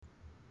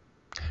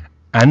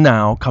And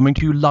now, coming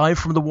to you live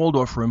from the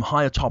Waldorf Room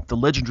high atop the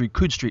legendary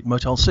Coode Street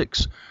Motel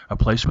 6, a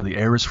place where the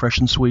air is fresh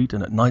and sweet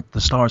and at night the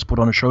stars put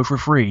on a show for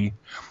free,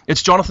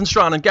 it's Jonathan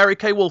Strahan and Gary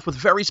K. Wolfe with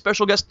very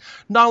special guest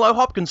Nalo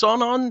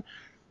Hopkinson on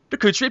the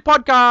Coode Street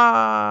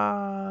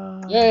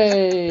Podcast.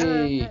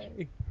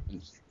 Yay!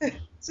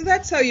 So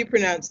that's how you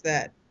pronounce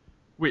that?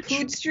 Which?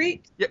 Coode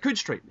Street? Yeah, Coode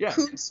Street, yeah.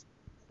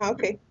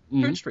 Okay.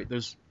 Coode Street.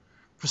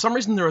 For some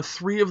reason, there are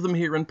 3 of them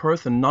here in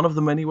Perth and none of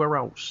them anywhere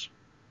else.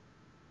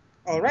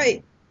 All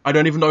right. I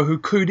don't even know who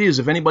Coode is.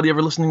 If anybody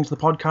ever listening to the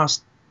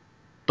podcast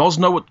does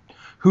know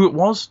who it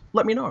was,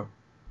 let me know.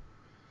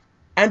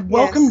 And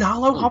welcome,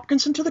 Nalo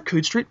Hopkinson, to the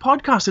Coode Street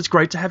Podcast. It's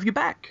great to have you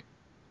back.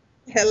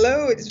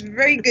 Hello. It's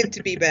very good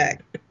to be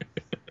back.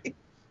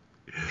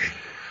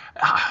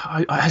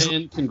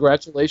 And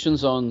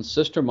congratulations on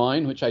Sister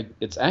Mine, which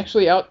it's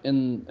actually out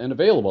and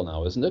available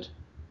now, isn't it?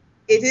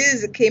 It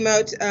is. It came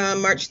out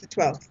March the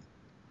 12th.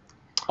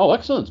 Oh,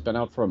 excellent. It's been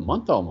out for a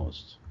month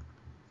almost.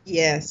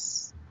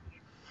 Yes.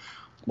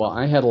 Well,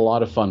 I had a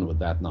lot of fun with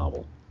that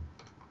novel.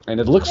 And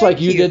it looks Thank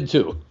like you did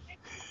too.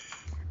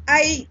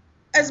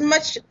 As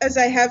much as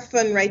I have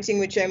fun writing,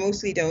 which I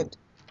mostly don't,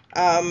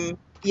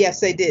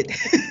 yes, I did.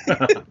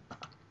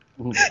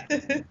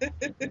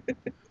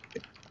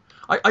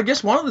 I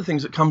guess one of the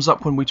things that comes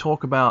up when we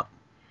talk about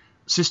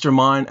Sister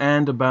Mine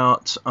and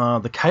about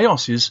the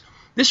chaos is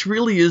this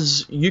really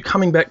is you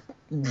coming back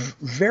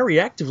very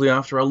actively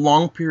after a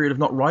long period of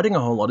not writing a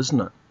whole lot,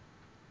 isn't it?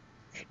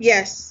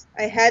 Yes,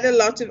 I had a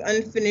lot of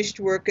unfinished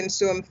work, and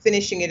so I'm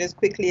finishing it as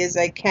quickly as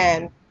I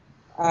can,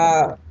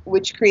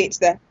 which creates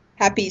the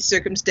happy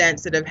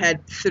circumstance that I've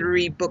had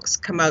 3 books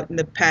come out in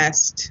the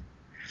past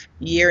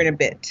year and a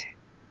bit.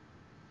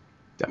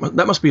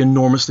 That must be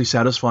enormously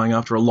satisfying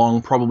after a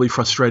long, probably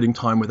frustrating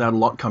time without a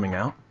lot coming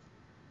out.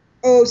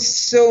 Oh,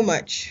 so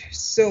much.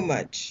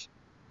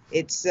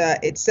 It's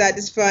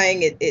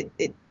satisfying.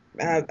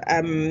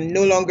 I'm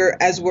no longer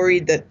as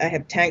worried that I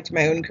have tanked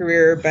my own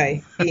career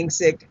by being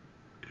sick.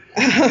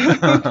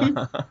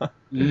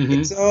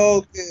 It's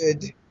all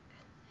good.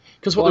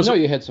 Well, I know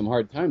you had some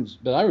hard times,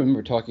 but I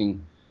remember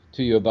talking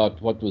to you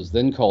about what was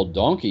then called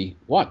Donkey.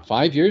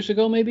 5 years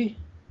ago, maybe?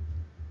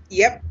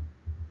 Yep.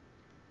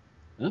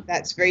 Huh?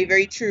 That's very,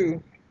 very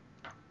true.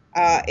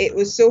 It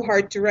was so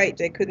hard to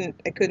write. I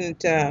couldn't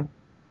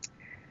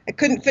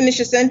finish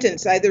a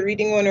sentence, either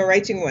reading one or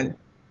writing one.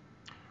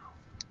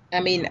 I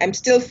mean, I'm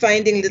still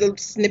finding little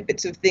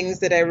snippets of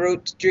things that I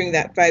wrote during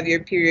that 5-year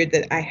period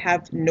that I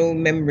have no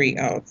memory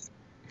of.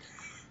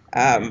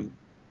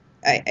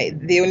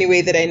 The only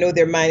way that I know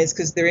they're mine is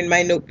because they're in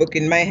my notebook,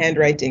 in my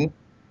handwriting,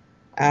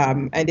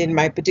 and in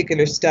my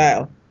particular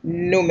style.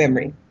 No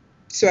memory.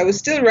 So I was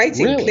still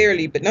writing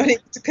clearly, but not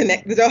able to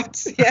connect the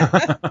dots. Yeah.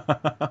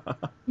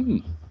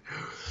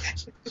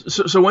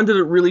 So when did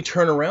it really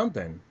turn around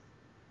then?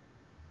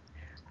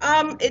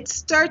 It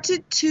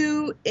started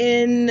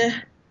in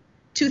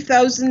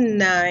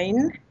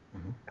 2009,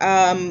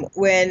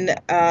 when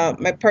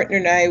my partner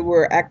and I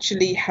were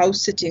actually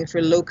house sitting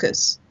for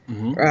Locust,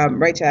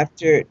 right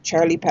after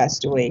Charlie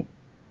passed away.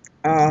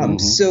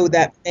 So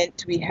that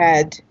meant we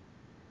had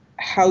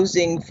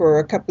housing for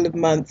a couple of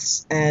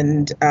months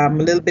and a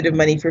little bit of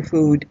money for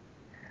food.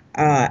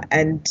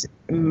 And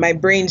my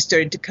brain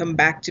started to come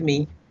back to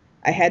me.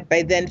 I had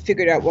by then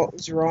figured out what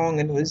was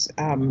wrong and was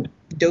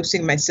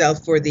dosing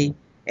myself for the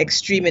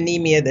extreme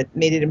anemia that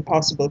made it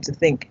impossible to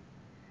think.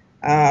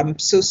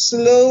 So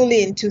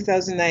slowly in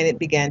 2009, it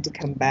began to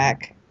come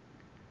back.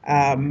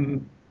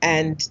 And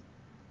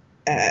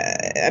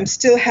I'm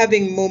still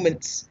having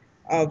moments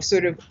of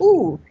sort of,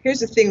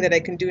 here's a thing that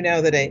I can do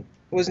now that I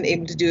wasn't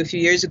able to do a few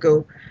years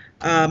ago.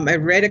 I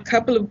read a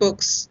couple of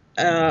books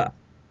on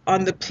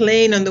the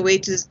plane on the way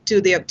to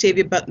the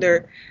Octavia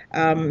Butler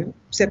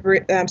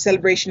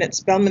celebration at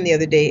Spelman the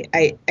other day.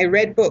 I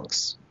read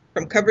books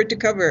from cover to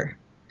cover.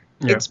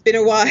 Yeah. It's been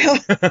a while.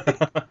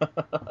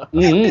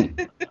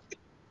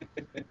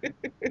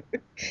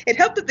 It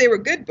helped that they were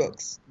good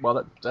books.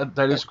 Well,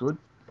 that is good.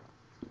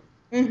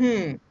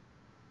 I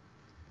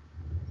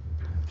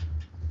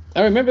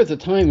remember at the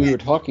time we were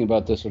talking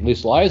about this, at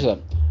least Liza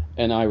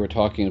and I were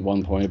talking at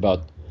one point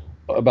about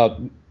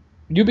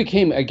you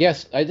became, I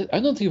guess, I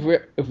don't think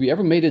if we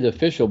ever made it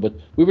official, but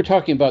we were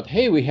talking about,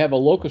 hey, we have a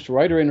Locust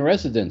writer in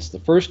residence, the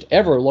first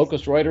ever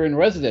Locust writer in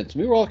residence.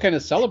 We were all kind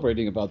of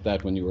celebrating about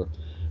that when you were.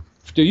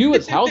 To you,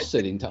 it's house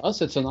sitting. To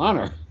us, it's an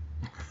honor.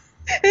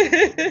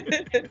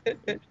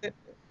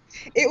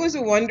 It was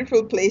a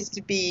wonderful place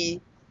to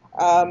be,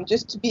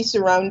 just to be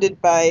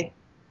surrounded by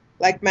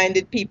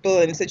like-minded people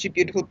in such a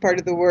beautiful part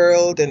of the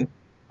world, and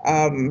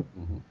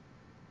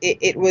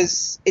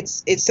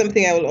it's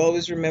something I will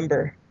always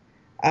remember.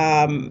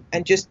 And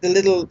just the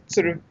little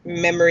sort of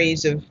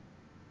memories of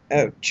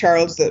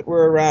Charles that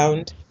were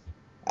around.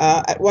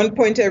 At one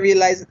point, I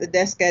realized that the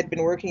desk I had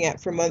been working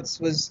at for months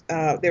was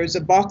there was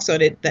a box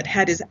on it that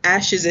had his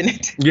ashes in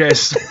it.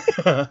 Yes.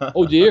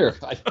 Oh dear.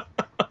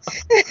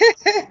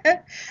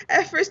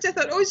 At first, I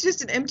thought, it's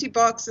just an empty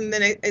box, and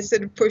then I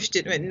sort of pushed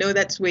it and went, no,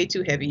 that's way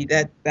too heavy.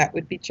 That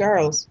would be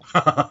Charles.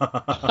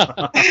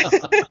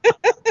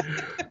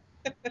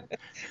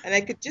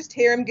 and I could just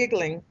hear him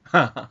giggling.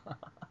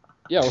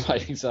 Yeah,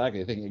 right,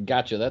 exactly. I think it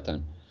got you that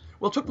time.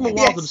 Well, it took them a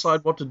while to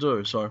decide what to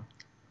do, so.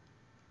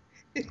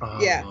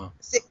 Yeah.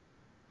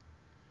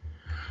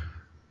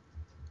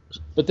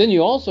 But then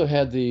you also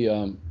had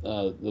the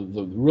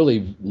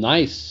really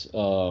nice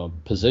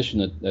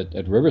position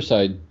at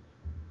Riverside,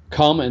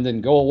 come and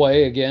then go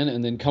away again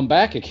and then come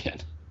back again,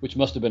 which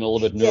must have been a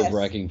little bit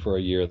nerve-wracking for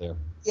a year there.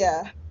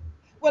 Yeah.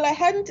 Well, I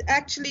hadn't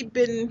actually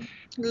been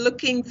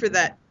looking for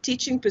that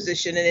teaching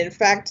position, and in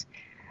fact,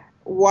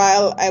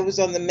 while I was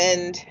on the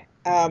mend,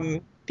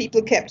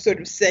 people kept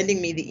sort of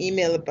sending me the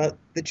email about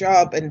the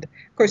job, and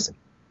of course,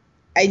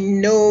 I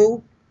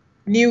knew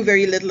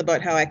very little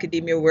about how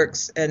academia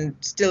works, and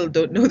still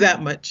don't know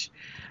that much.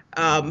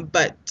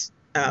 But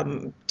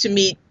to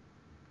me,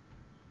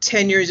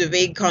 tenure is a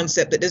vague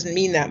concept that doesn't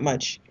mean that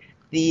much.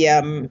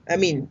 Means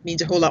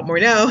a whole lot more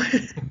now.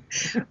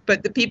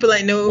 But the people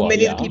I know,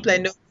 many of the people I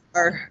know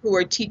who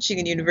are teaching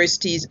in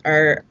universities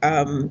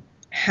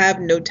have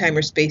no time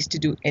or space to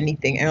do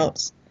anything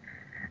else.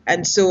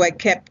 And so I'd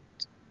get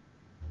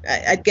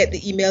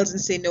the emails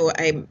and say, no,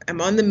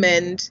 I'm on the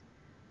mend.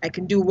 I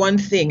can do one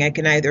thing. I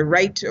can either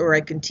write or I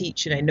can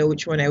teach, and I know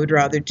which one I would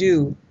rather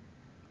do.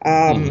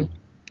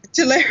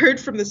 Until I heard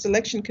from the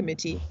selection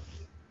committee.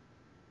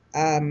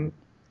 There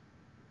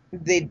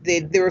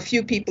were a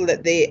few people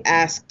that they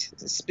asked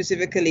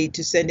specifically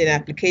to send in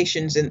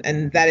applications,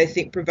 and that I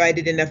think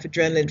provided enough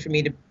adrenaline for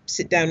me to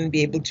sit down and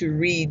be able to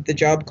read the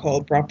job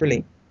call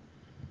properly.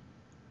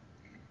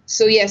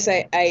 So yes,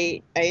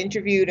 I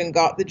interviewed and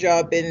got the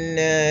job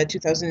in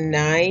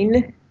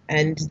 2009,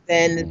 and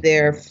then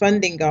their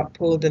funding got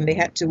pulled and they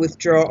had to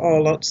withdraw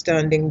all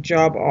outstanding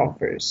job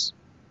offers.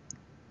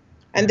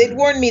 And they'd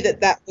warned me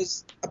that that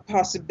was a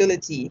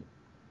possibility.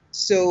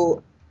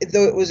 So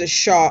though it was a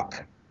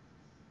shock,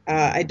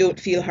 I don't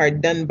feel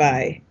hard done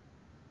by.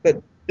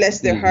 But bless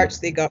their hearts,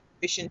 they got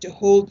permission to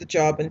hold the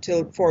job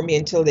until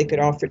they could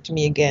offer it to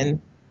me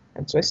again.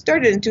 And so I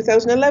started in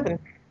 2011.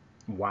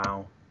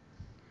 Wow.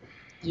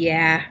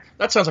 Yeah.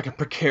 That sounds like a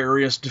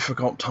precarious,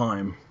 difficult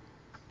time.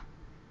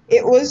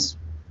 It was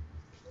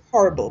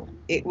horrible.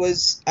 It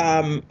was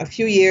a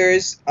few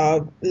years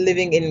of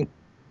living in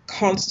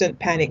constant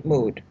panic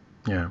mode.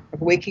 Yeah.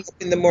 Of waking up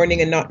in the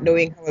morning and not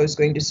knowing how I was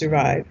going to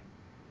survive.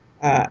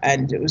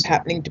 And it was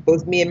happening to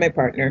both me and my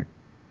partner.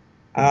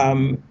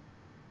 I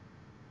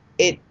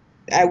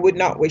would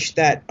not wish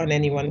that on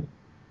anyone.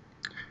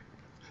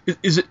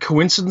 Is it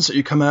coincidence that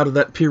you come out of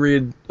that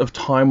period of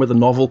time with a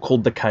novel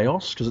called The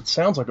Chaos? Because it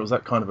sounds like it was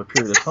that kind of a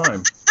period of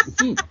time.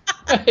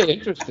 Hey,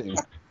 interesting.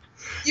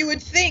 You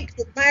would think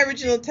that my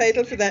original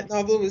title for that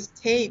novel was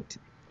Taint.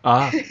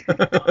 Ah.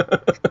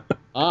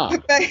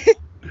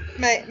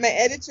 My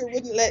editor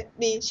wouldn't let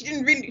me. She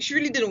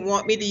really didn't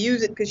want me to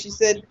use it because she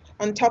said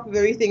on top of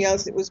everything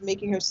else it was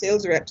making her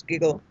sales reps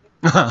giggle.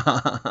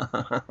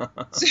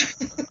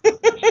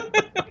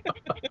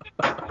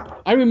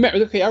 I remember.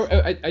 Okay,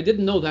 I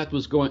didn't know that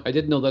was going. I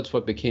didn't know that's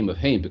what became of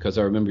Haint, because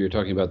I remember you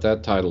talking about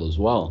that title as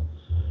well.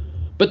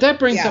 But that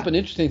brings up an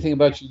interesting thing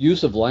about your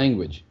use of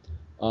language.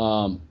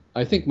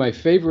 I think my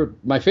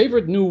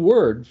favorite new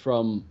word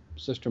from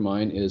Sister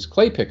Mine is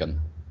clay picking.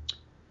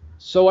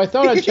 So I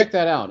thought I'd check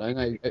that out,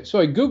 and so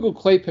I Googled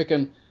clay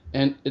picking,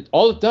 and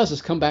all it does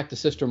is come back to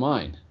Sister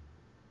Mine.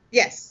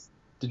 Yes.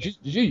 Did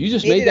you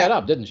just made that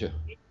up, didn't you?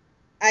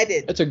 I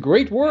did. It's a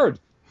great word.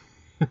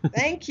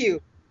 Thank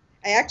you.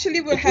 I actually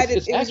it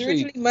was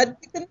originally mud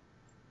picking,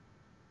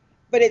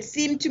 but it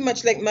seemed too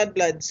much like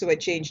mudblood, so I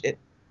changed it.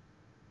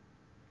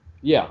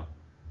 Yeah,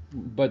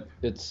 but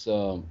it's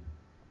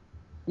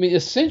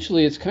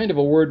essentially it's kind of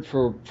a word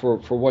for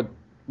what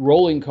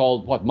Rowling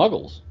called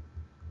muggles.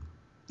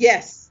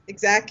 Yes,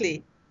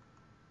 exactly.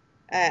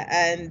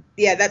 And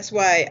yeah, that's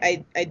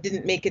why I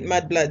didn't make it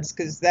mudbloods,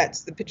 because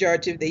that's the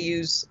pejorative they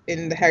use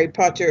in the Harry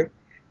Potter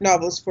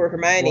novels for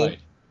Hermione.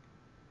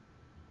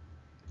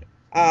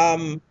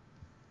 Right.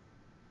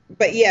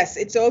 But yes,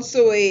 it's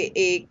also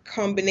a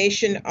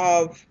combination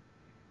of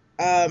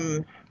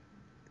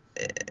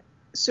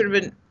sort of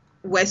a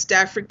West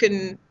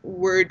African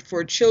word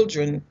for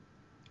children.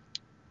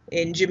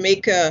 In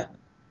Jamaica,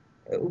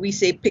 we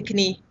say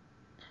pikni.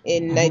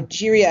 In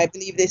Nigeria, I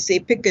believe they say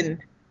pikin,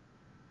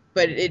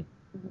 but it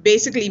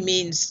basically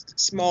means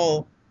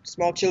small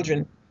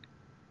children.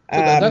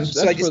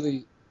 That's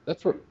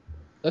where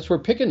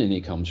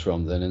pickaninny comes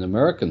from, then, in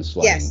American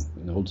slang. Yes.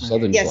 In old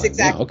Southern slang. Yes,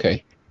 exactly. Yeah,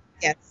 okay.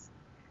 Yes.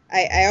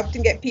 I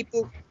often get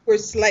people who are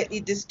slightly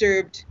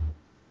disturbed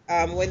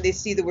when they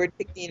see the word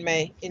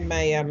picnic in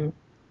my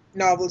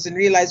novels and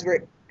realize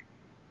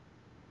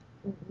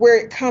where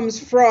it comes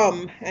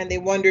from, and they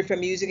wonder if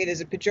I'm using it as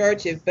a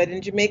pejorative. But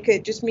in Jamaica,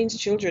 it just means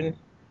children.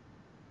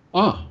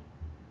 Ah.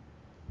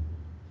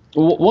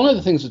 Well, one of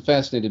the things that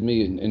fascinated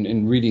me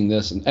in reading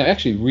this, and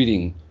actually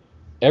reading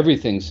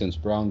everything since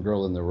Brown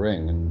Girl in the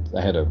Ring, and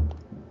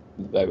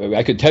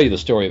I could tell you the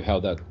story of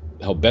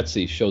how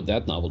Betsy showed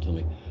that novel to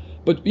me.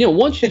 But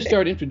once you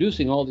start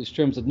introducing all these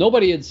terms that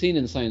nobody had seen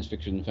in science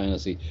fiction and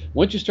fantasy,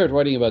 once you start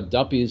writing about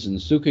duppies and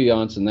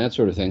sukiyants and that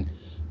sort of thing,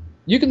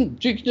 you can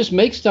just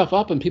make stuff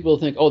up, and people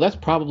think, oh, that's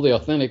probably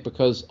authentic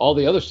because all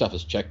the other stuff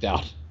is checked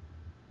out.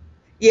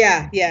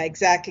 Yeah,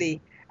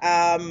 exactly.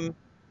 And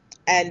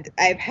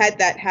I've had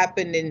that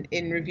happen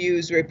in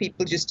reviews where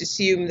people just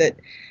assume that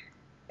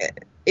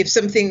if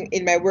something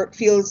in my work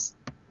feels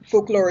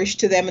folklorish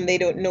to them and they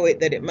don't know it,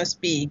 that it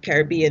must be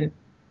Caribbean.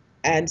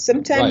 And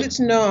sometimes it's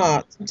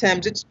not.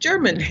 Sometimes it's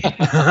German.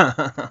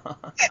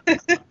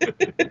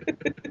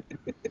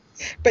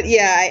 But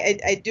yeah,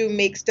 I do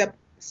make stuff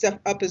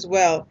up as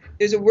well.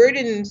 There's a word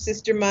in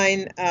Sister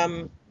Mine,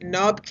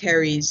 knob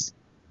carries.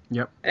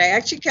 Yep. And I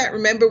actually can't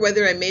remember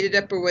whether I made it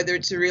up or whether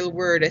it's a real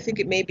word. I think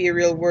it may be a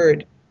real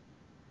word.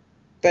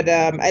 But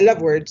I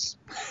love words.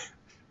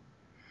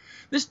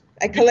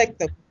 I collect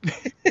them.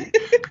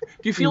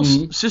 Do you feel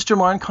Sister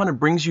Mine kind of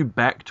brings you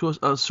back to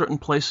a certain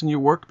place in your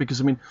work?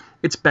 Because, I mean,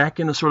 it's back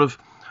in a sort of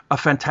a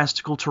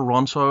fantastical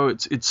Toronto.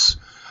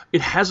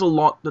 It has a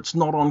lot that's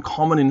not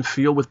uncommon in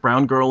feel with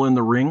Brown Girl in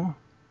the Ring.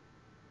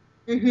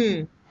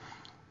 Mm-hmm.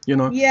 You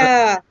know?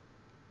 Yeah.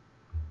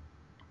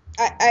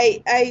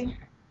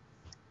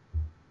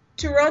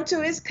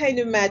 Toronto is kind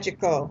of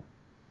magical.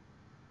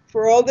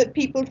 For all that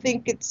people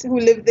think who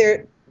live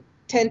there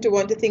tend to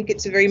want to think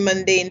it's a very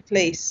mundane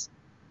place.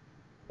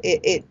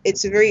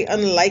 It's a very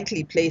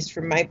unlikely place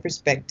from my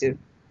perspective.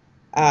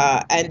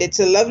 And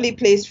it's a lovely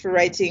place for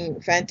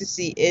writing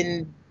fantasy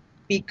in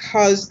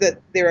because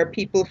that there are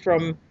people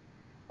from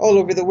all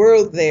over the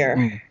world there.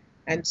 Mm.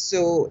 And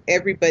so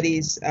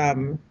everybody's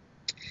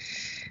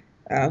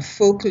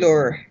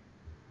folklore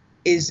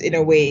is in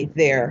a way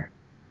there.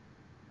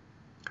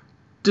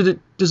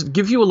 Does it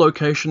give you a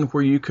location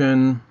where you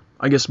can,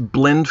 I guess,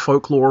 blend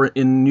folklore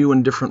in new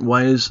and different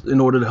ways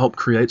in order to help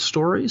create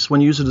stories when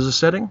you use it as a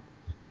setting?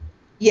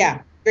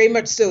 Yeah, very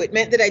much so. It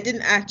meant that I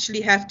didn't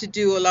actually have to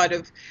do a lot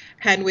of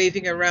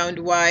hand-waving around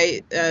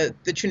why the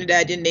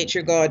Trinidadian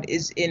nature god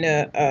is in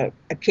a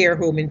care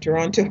home in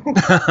Toronto.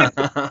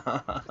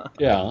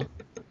 Yeah,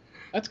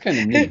 that's kind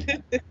of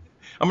neat.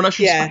 I mean, I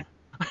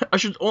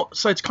should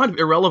say it's kind of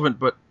irrelevant,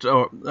 but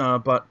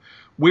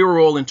we were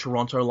all in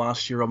Toronto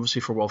last year,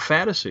 obviously, for World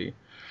Fantasy.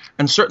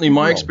 And certainly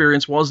my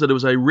experience was that it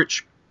was a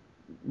rich,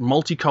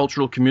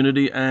 multicultural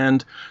community,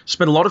 and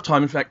spent a lot of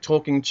time, in fact,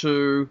 talking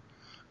to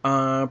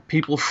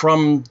people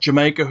from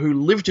Jamaica who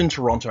lived in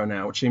Toronto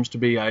now, which seems to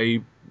be a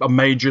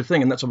major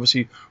thing. And that's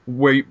obviously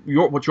where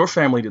what your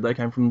family did. They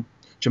came from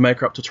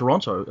Jamaica up to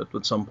Toronto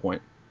at some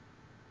point.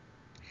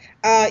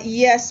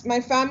 Yes,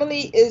 my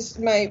family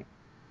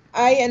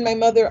I and my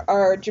mother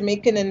are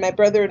Jamaican, and my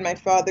brother and my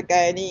father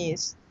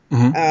Guyanese.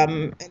 Mm-hmm.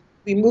 And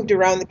we moved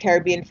around the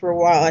Caribbean for a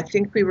while. I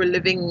think we were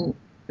living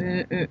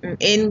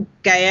in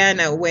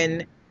Guyana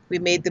when we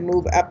made the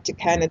move up to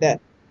Canada.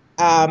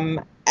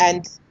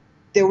 And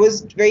there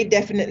was very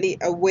definitely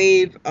a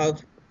wave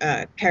of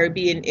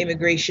Caribbean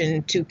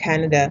immigration to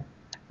Canada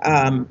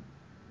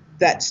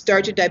that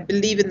started, I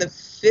believe, in the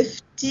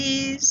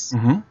 50s.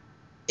 Mm-hmm.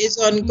 Is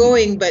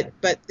ongoing, but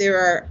there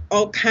are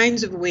all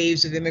kinds of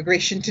waves of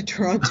immigration to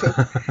Toronto.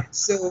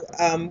 So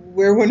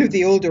we're one of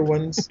the older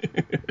ones.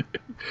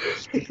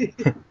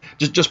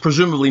 just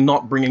presumably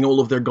not bringing all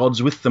of their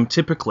gods with them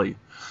typically.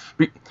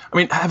 I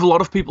mean, have a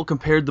lot of people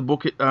compared the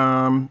book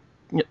in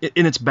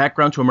its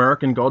background to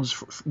American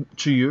gods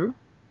to you?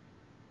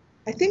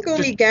 I think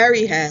only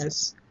Gary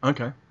has.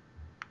 Okay.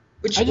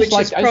 I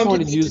just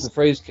wanted to use the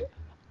phrase.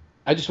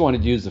 I just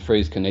wanted to use the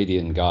phrase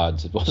Canadian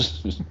gods. It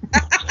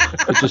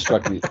just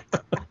struck me.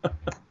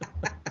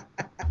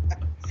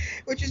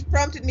 Which has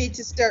prompted me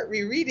to start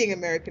rereading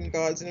American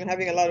Gods, and I'm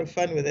having a lot of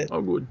fun with it.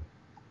 Oh, good.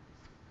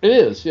 It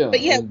is, yeah.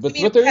 But yeah,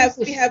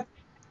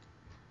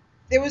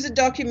 there was a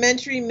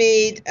documentary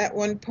made at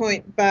one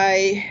point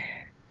by,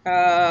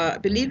 I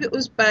believe it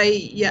was by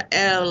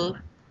Yael,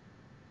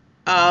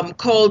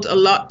 called A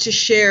Lot to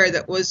Share,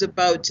 that was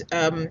about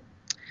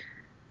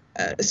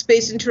a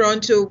space in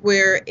Toronto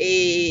where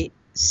a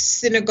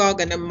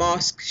synagogue and a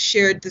mosque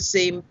shared the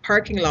same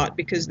parking lot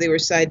because they were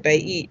side by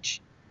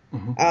each.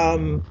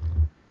 Mm-hmm.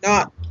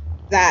 Not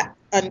that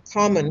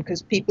uncommon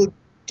because people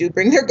do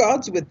bring their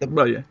gods with them.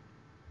 Well, yeah.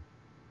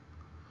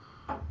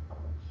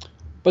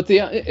 But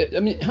I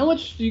mean, how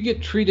much do you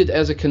get treated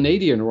as a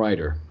Canadian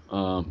writer?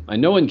 I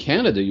know in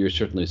Canada you're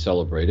certainly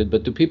celebrated,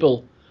 but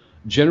do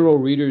general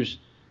readers,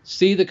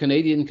 see the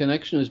Canadian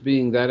connection as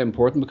being that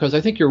important? Because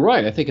I think you're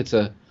right. I think it's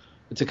a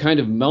kind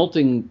of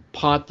melting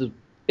pot that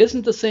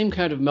isn't the same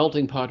kind of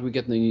melting pot we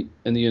get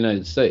in the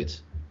United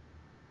States.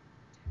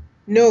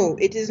 No,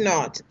 it is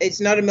not.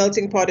 It's not a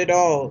melting pot at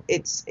all.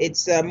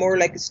 It's more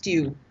like a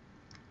stew.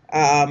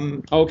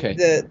 Okay.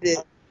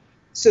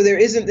 So there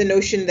isn't the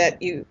notion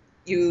that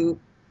you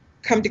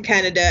come to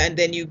Canada and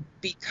then you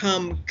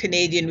become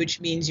Canadian, which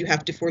means you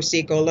have to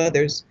forsake all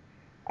others.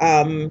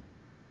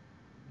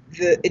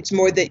 It's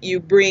more that you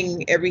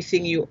bring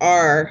everything you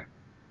are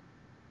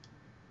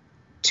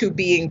to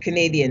being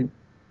Canadian.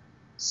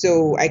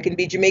 So I can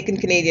be Jamaican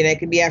Canadian, I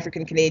can be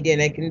African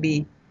Canadian, I can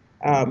be.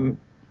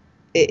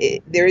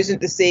 There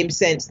isn't the same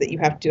sense that you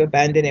have to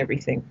abandon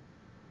everything.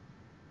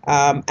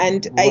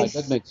 And right,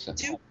 that makes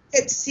sense.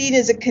 get seen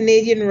as a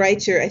Canadian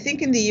writer. I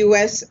think in the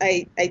US,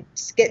 I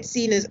get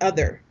seen as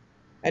other.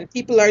 And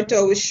people aren't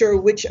always sure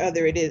which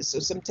other it is. So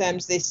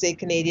sometimes they say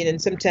Canadian and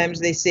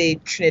sometimes they say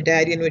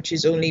Trinidadian, which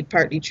is only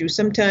partly true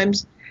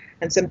sometimes.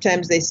 And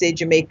sometimes they say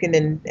Jamaican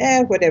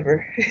and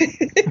whatever.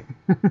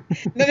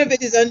 None of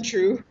it is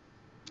untrue.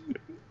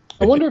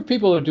 I wonder if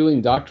people are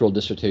doing doctoral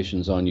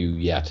dissertations on you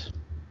yet.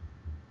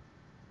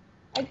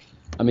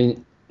 I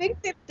mean, I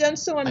think they've done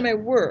so on my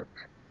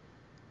work.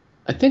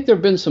 I think there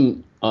have been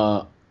some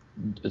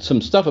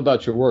stuff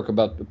about your work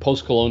about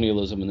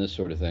post-colonialism and this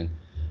sort of thing.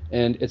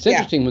 And it's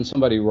interesting when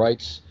somebody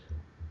writes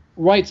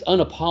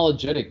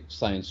unapologetic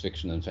science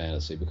fiction and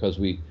fantasy, because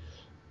we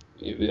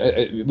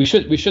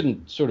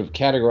shouldn't sort of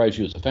categorize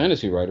you as a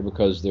fantasy writer,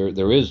 because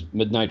there is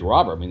Midnight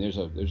Robber. I mean, there's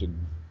a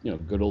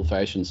good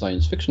old-fashioned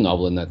science fiction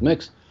novel in that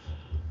mix.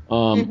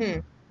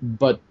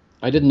 But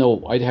I didn't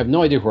know. I have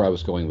no idea where I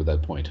was going with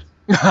that point.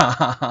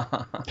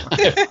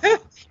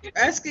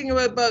 Asking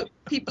about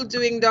people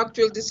doing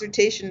doctoral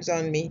dissertations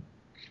on me.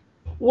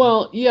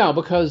 Well, yeah,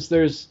 because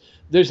there's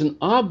an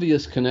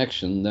obvious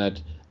connection that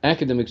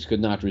academics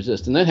could not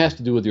resist, and that has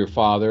to do with your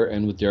father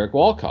and with Derek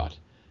Walcott,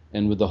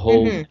 and with the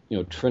whole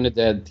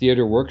Trinidad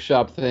Theater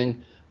Workshop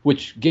thing,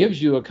 which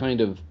gives you a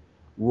kind of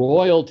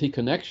royalty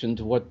connection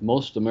to what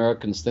most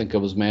Americans think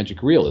of as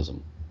magic realism.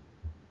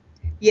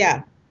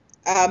 Yeah.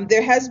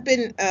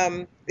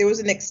 There was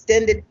an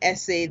extended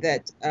essay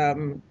that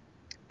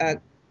a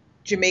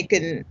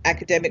Jamaican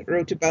academic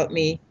wrote about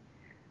me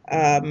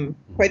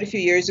quite a few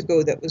years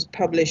ago that was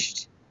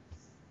published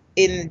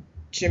in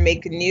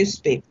Jamaican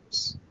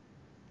newspapers.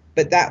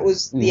 But that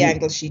was the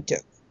angle she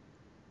took.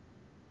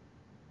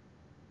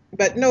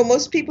 But no,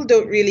 most people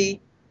don't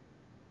really.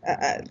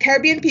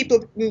 Caribbean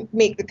people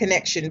make the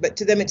connection, but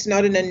to them it's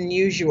not an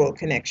unusual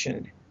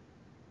connection.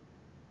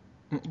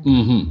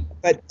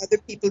 But other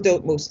people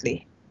don't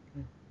mostly.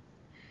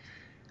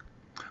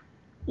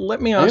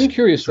 Let me ask. I'm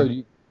curious.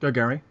 Go,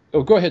 Gary.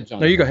 Oh, go ahead,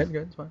 John. No, you go ahead.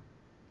 It's fine.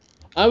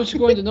 I was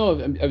going to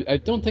know. I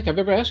don't think I've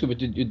ever asked you, but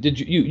did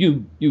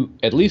you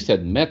at least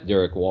had met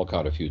Derek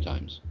Walcott a few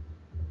times?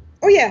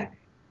 Oh yeah.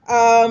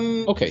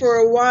 Okay. For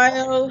a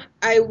while,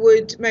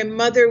 my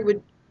mother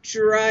would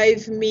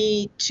drive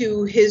me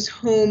to his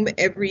home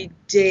every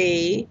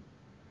day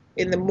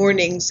in the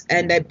mornings,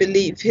 and I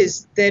believe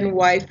his then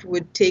wife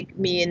would take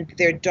me and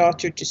their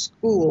daughter to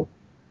school.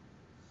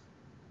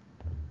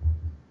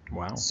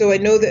 Wow. So I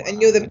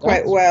knew them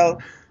quite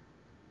well.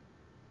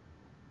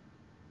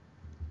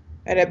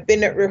 And I've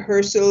been at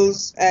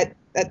rehearsals at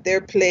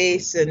their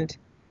place, and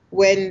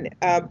when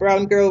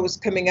Brown Girl was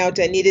coming out,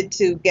 I needed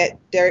to get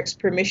Derek's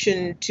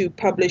permission to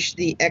publish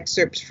the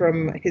excerpts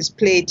from his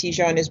play,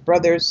 Tijan and His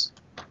Brothers.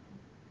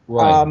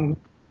 Right.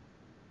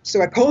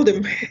 So I called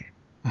him.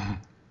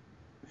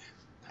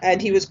 And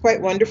he was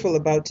quite wonderful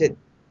about it.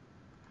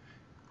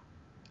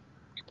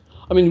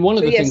 I mean, one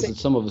of the things that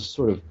some of us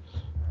sort of...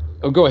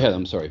 Oh, go ahead.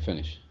 I'm sorry.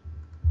 Finish.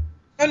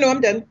 Oh, no,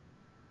 I'm done.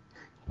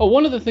 Oh,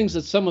 one of the things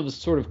that some of us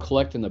sort of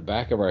collect in the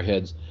back of our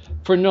heads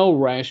for no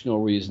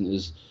rational reason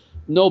is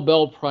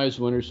Nobel Prize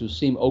winners who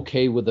seem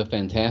okay with the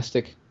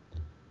fantastic.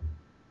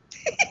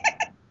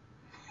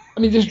 I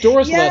mean, there's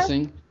Doris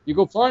Lessing. You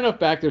go far enough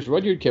back, there's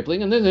Rudyard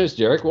Kipling, and then there's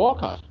Derek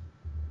Walcott.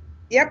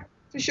 Yep,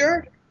 for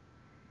sure.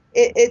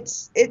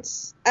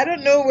 It's I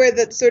don't know where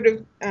that sort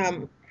of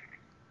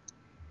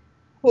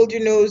hold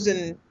your nose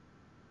and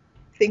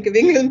think of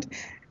England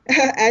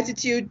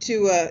attitude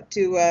to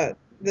the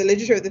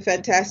literature of the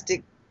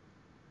fantastic,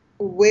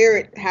 where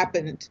it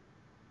happened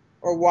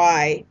or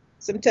why.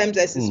 Sometimes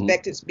I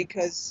suspect it's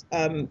because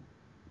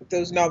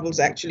those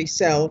novels actually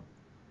sell.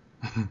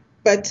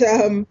 But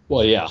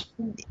well, yeah.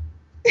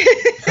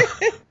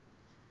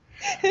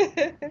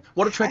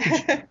 What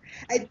attracted you?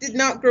 I did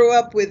not grow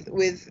up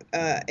with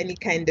any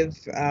kind of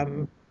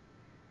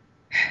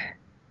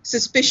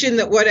suspicion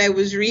that what I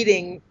was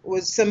reading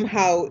was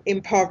somehow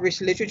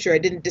impoverished literature. I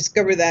didn't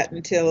discover that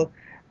until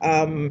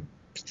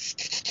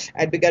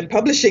I'd begun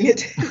publishing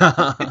it.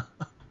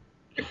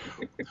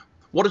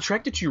 What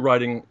attracted you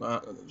writing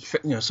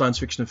science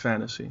fiction and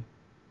fantasy?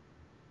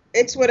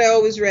 It's what I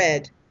always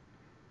read.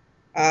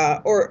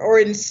 Or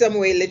in some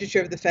way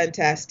literature of the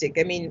fantastic.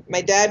 I mean,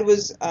 my dad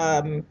was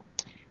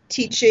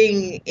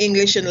teaching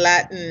English and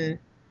Latin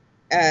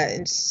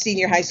in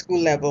senior high school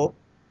level,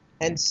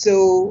 and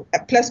so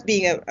plus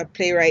being a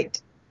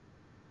playwright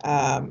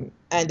and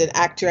an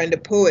actor and a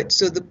poet,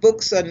 so the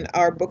books on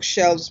our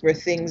bookshelves were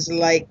things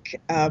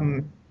like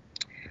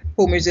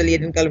Homer's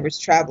Iliad and Gulliver's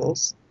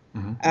Travels,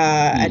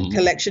 and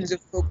collections of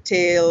folk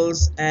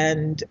tales,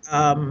 and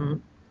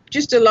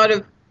just a lot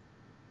of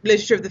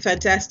literature of the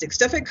fantastic,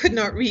 stuff I could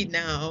not read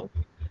now.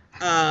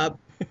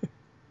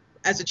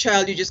 As a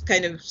child, you just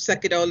kind of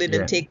suck it all in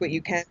and take what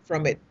you can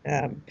from it.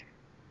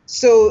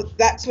 So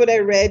that's what I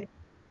read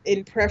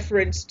in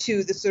preference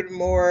to the sort of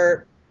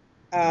more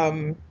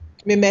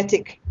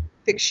mimetic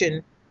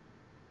fiction,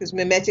 because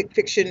mimetic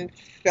fiction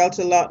felt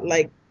a lot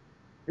like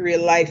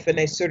real life, and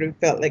I sort of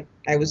felt like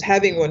I was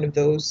having one of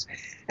those.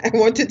 I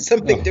wanted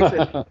something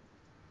different.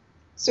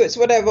 So it's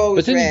what I've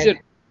always read.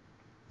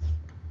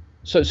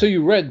 So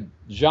you read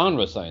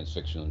genre science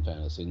fiction and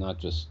fantasy, not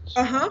just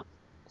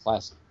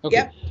classic. Okay.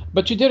 Yep.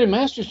 But you did a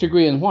master's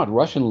degree in what?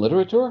 Russian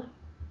literature?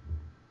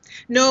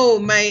 No,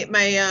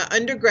 my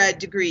undergrad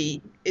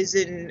degree is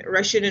in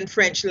Russian and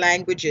French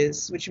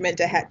languages, which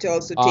meant I had to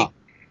also take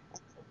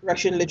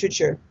Russian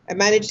literature. I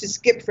managed to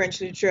skip French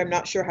literature. I'm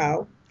not sure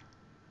how.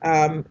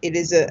 It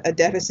is a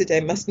deficit I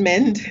must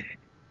mend.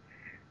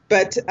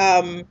 But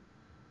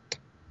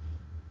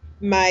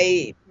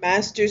my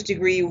master's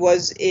degree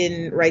was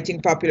in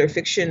writing popular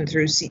fiction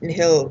through Seton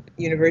Hill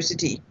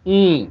University.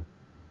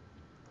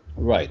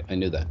 Right, I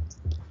knew that.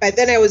 By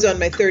then I was on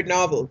my third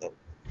novel, though.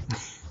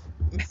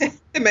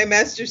 My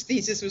master's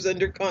thesis was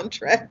under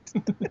contract.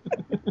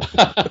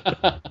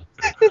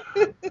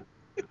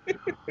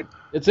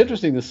 It's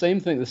interesting. The same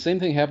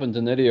thing happened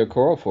to Nydia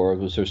Okorafor. It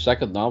was her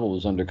second novel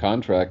was under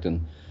contract,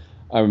 and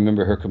I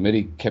remember her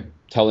committee kept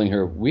telling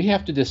her, "We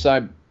have to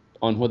decide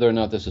on whether or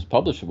not this is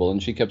publishable,"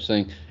 and she kept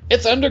saying,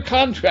 "It's under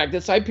contract.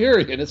 It's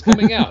Hyperion. It's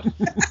coming out."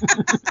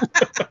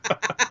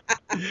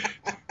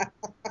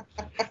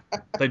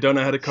 They don't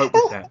know how to cope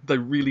with that. They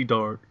really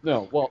don't.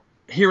 No, well,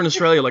 here in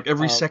Australia, like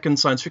every second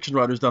science fiction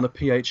writer has done a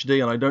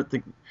PhD, and I don't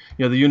think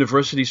the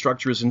university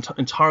structure is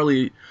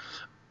entirely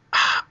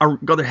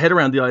got their head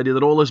around the idea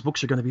that all those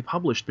books are going to be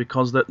published,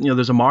 because that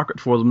there's a market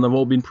for them. They've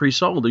all been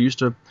pre-sold. They're used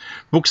to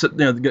books that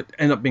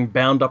end up being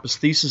bound up as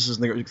theses,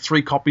 and they got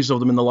 3 copies of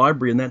them in the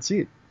library, and that's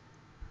it.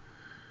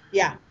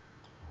 Yeah.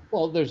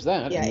 Well, there's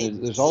that. Yeah,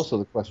 and there's also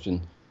the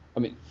question. I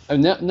mean,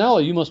 now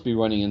you must be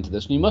running into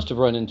this, and you must have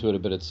run into it a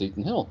bit at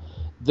Seton Hill.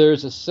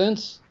 There's a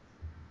sense.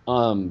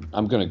 I'm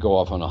going to go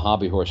off on a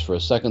hobby horse for a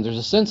second. There's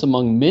a sense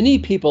among many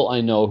people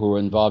I know who are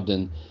involved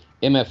in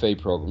MFA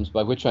programs,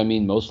 by which I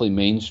mean mostly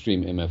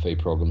mainstream MFA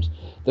programs,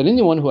 that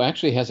anyone who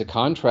actually has a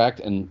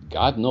contract and,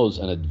 God knows,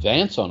 an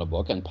advance on a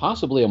book and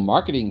possibly a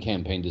marketing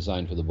campaign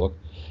designed for the book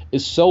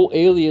is so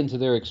alien to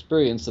their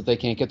experience that they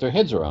can't get their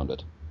heads around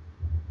it.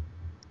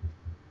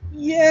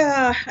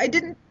 Yeah, I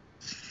didn't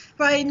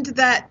find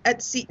that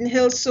at Seton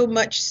Hill so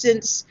much,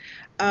 since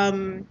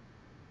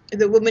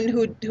the woman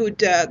who'd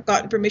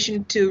gotten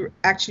permission to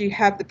actually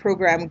have the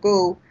program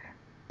go,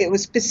 it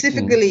was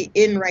specifically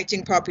in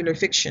writing popular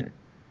fiction.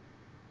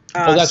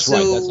 Right. That's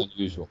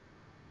unusual.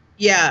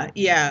 Yeah.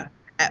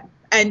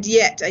 And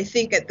yet, I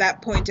think at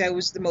that point I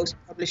was the most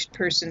published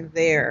person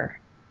there.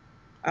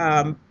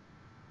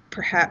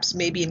 Perhaps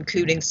maybe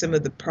including some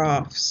of the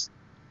profs.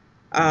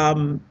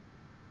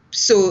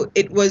 So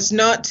it was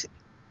not,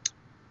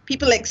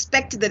 people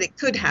expected that it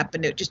could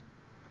happen. It just,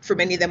 for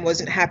many of them,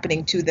 wasn't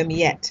happening to them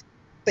yet.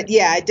 But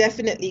yeah, I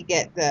definitely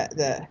get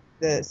the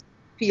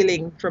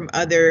feeling from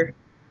other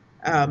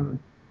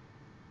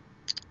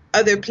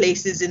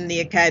places in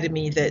the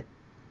academy that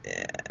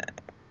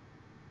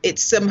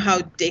it's somehow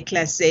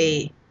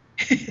déclassé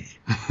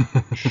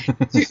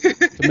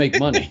to make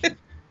money.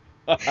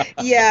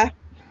 Yeah,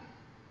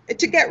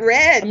 to get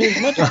read. I mean,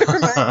 as much as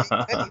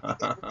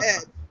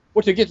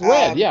to get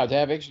read, yeah, to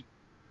have actually.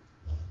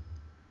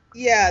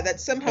 Yeah, that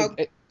somehow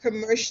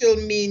commercial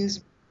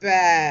means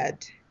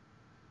bad.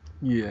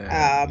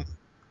 Yeah.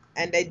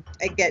 And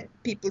I get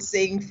people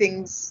saying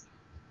things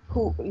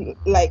who,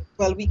 like,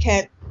 well, we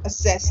can't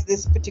assess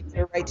this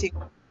particular writing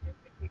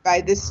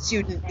by this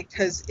student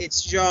because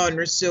it's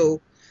genre,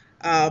 so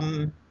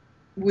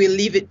we'll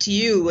leave it to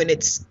you. And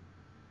it's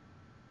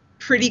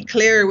pretty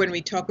clear when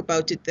we talk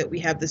about it that we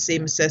have the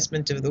same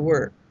assessment of the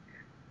work.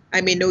 I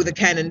may know the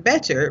canon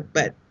better,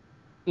 but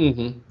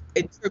in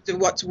terms of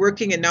what's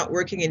working and not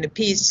working in a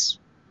piece,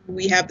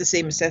 we have the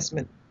same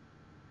assessment.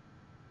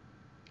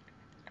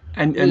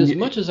 And as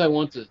much as I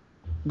want to,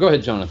 go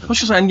ahead, Jonathan.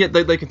 And yet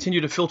they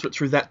continue to filter it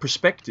through that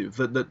perspective,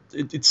 that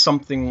it's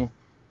something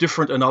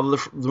different and other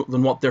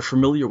than what they're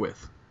familiar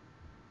with.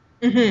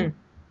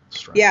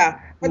 Yeah,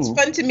 what's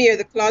fun to me are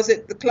the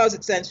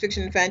closet science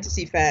fiction and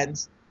fantasy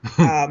fans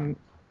in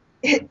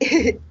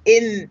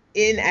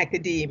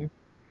academe.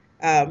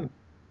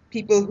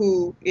 People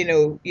who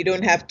you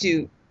don't have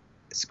to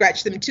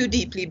scratch them too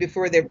deeply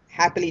before they're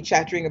happily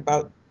chattering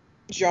about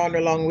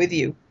genre along with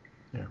you.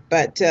 Yeah.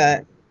 But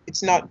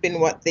it's not been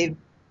what they've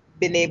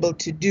been able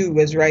to do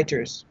as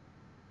writers.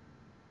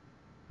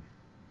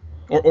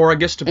 Or I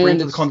guess to bring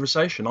to the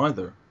conversation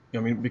either. I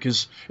mean,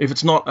 because if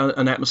it's not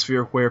an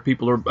atmosphere where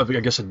people are, I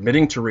guess,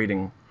 admitting to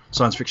reading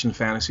science fiction and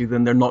fantasy,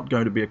 then they're not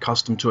going to be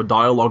accustomed to a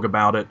dialogue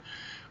about it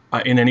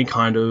in any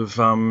kind of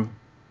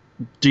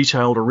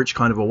detailed or rich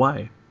kind of a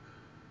way.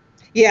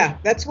 Yeah,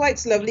 that's why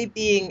it's lovely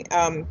being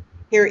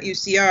here at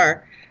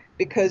UCR,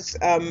 because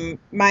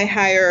my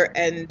hire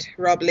and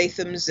Rob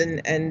Latham's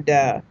and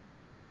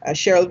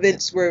Cheryl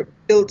Vince were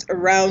built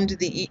around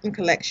the Eaton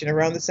collection,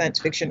 around the science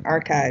fiction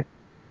archive.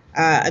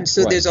 And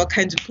so there's all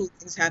kinds of cool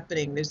things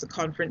happening. There's the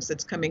conference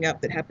that's coming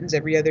up that happens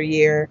every other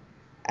year.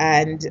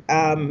 And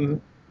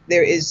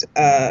there is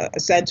a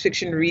science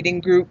fiction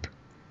reading group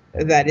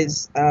that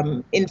is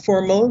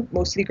informal,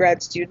 mostly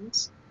grad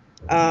students.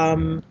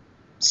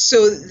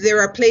 So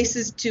there are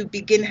places to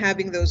begin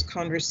having those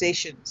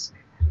conversations.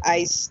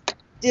 I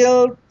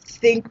still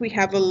think we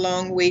have a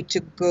long way to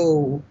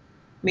go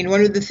mean,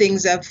 one of the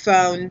things I've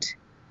found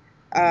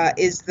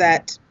is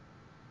that,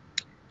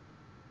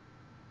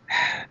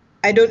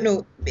 I don't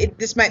know,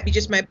 this might be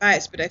just my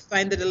bias, but I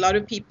find that a lot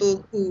of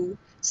people who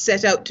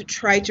set out to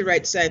try to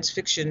write science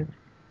fiction,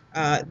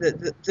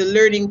 the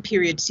learning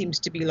period seems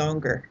to be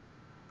longer.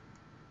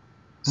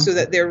 So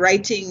that their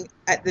writing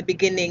at the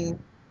beginning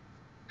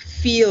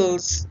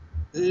feels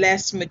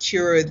less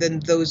mature than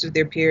those of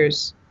their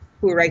peers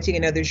who are writing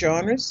in other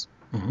genres.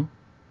 Mm-hmm.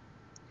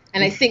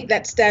 And I think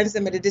that stands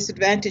them at a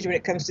disadvantage when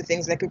it comes to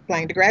things like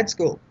applying to grad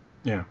school.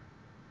 Yeah.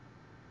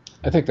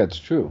 I think that's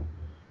true.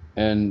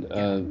 And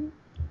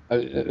I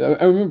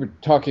remember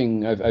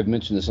talking, I've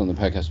mentioned this on the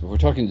podcast before,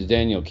 talking to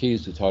Daniel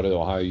Keyes, who taught at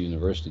Ohio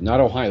University,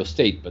 not Ohio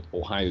State, but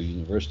Ohio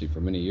University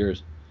for many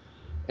years.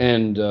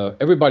 And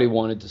everybody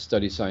wanted to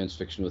study science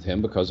fiction with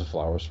him because of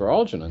Flowers for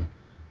Algernon.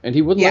 And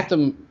he wouldn't let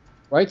them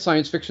write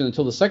science fiction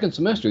until the second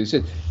semester. He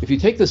said, if you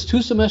take this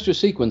 2-semester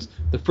sequence,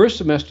 the first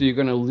semester you're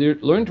going to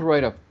learn to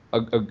write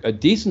a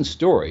decent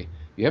story.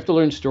 You have to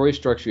learn story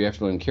structure, you have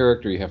to learn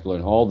character, you have to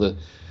learn all the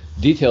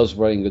details of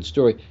writing a good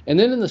story. And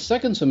then in the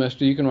second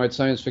semester you can write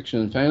science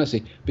fiction and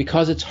fantasy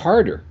because it's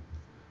harder.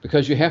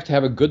 Because you have to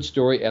have a good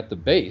story at the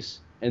base,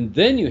 and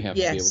then you have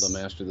to be able to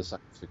master the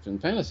science fiction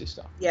and fantasy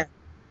stuff. Yeah.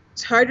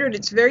 It's harder and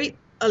it's very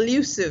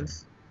elusive.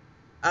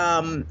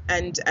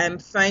 And I'm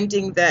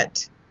finding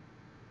that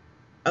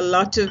a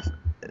lot of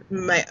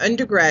my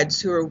undergrads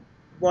who are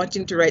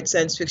wanting to write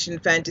science fiction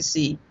and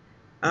fantasy,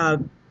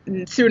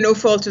 through no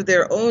fault of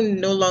their own,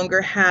 no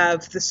longer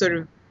have the sort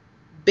of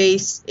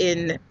base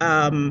in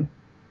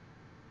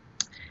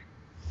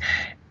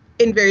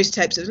various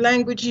types of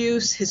language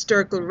use,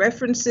 historical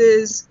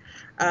references,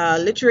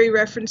 literary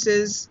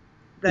references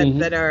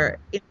that are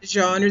in the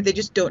genre. They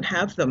just don't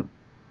have them.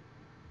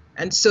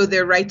 And so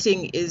their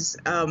writing is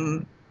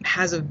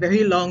has a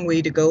very long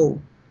way to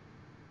go.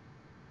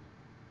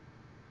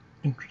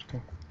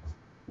 Interesting.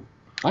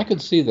 I could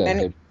see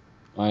that.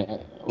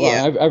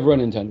 I've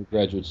run into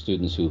undergraduate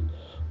students who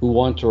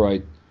want to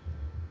write,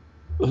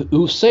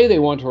 who say they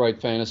want to write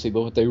fantasy,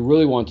 but what they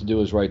really want to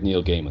do is write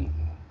Neil Gaiman.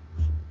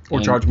 Or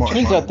George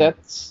Martin. Turns out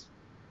that's,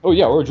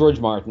 or George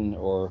Martin,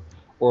 or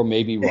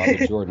maybe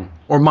Robert Jordan.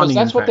 Or money.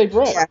 That's what they've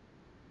read.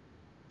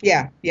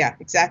 Yeah,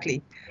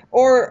 exactly.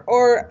 Or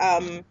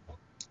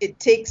it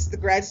takes the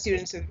grad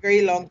students a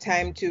very long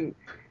time to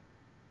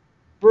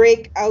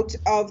break out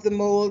of the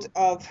mold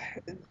of,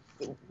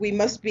 we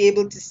must be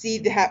able to see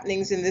the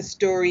happenings in this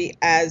story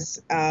as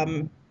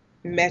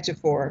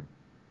metaphor,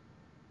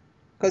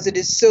 because it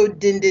is so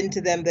dinned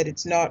into them that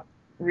it's not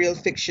real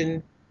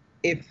fiction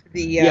if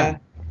the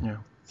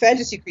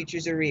fantasy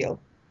creatures are real.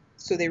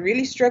 So they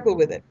really struggle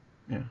with it.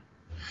 Yeah.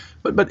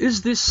 But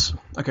is this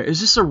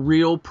a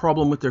real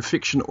problem with their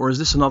fiction, or is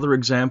this another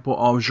example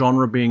of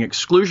genre being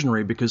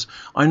exclusionary? Because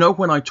I know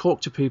when I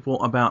talk to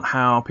people about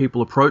how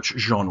people approach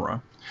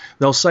genre,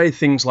 they'll say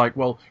things like,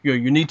 well,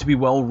 you need to be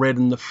well read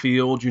in the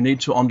field, you need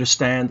to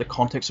understand the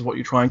context of what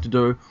you're trying to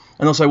do. And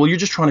they'll say, well, you're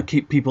just trying to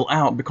keep people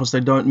out because they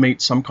don't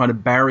meet some kind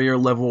of barrier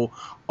level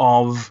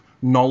of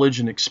knowledge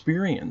and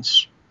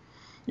experience.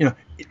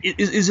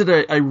 Is it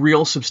a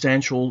real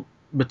substantial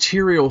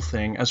material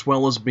thing as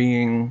well as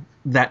being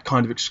that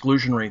kind of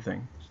exclusionary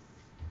thing?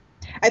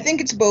 I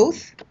think it's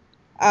both.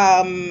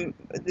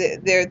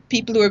 There are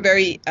people who are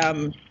very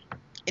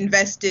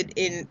invested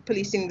in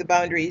policing the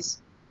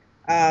boundaries.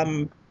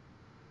 And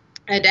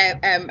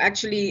I'm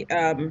actually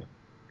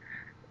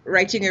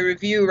writing a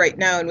review right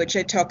now in which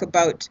I talk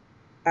about,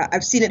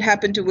 I've seen it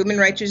happen to women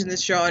writers in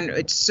this genre.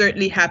 It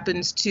certainly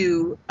happens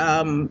to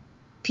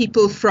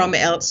people from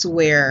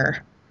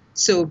elsewhere.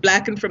 So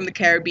Black and from the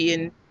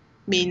Caribbean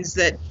means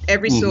that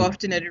every so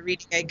often at a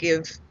reading I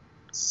give,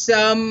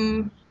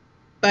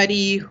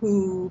 somebody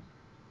who,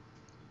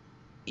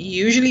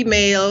 usually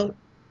male,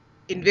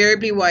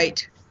 invariably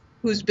white,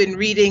 who's been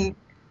reading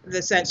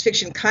the science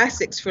fiction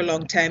classics for a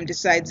long time,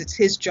 decides it's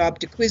his job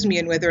to quiz me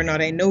on whether or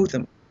not I know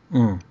them.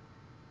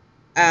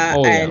 And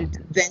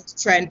then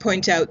to try and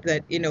point out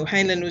that,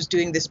 Heinlein was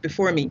doing this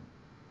before me.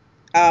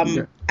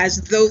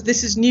 As though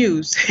this is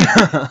news.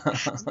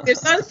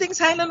 There's a lot of things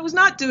Heinlein was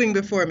not doing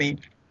before me.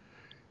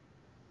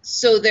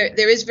 So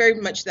there is very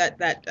much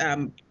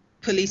that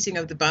policing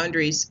of the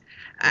boundaries.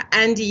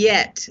 And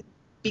yet,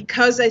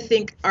 because I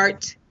think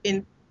art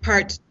in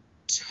part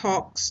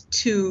talks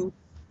to,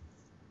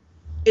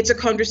 it's a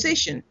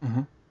conversation.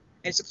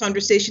 It's a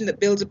conversation that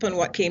builds upon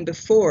what came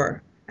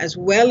before, as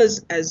well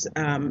as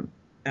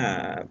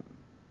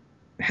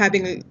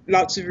having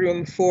lots of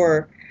room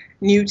for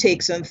new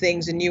takes on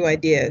things and new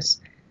ideas.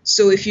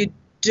 So if you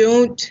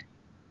don't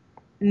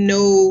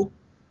know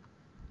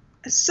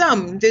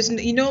some,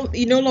 you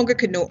no longer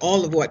could know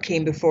all of what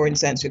came before in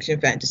science fiction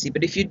and fantasy,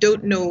 but if you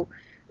don't know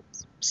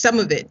some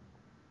of it,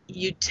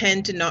 you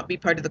tend to not be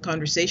part of the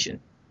conversation.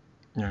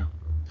 Yeah.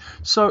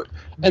 So,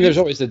 and there's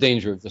always the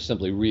danger of just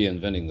simply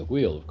reinventing the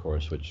wheel, of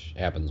course, which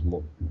happens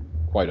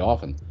quite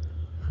often.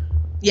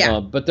 Yeah.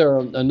 But there are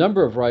a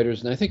number of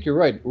writers, and I think you're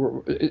right.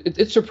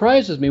 It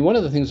surprises me. One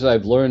of the things that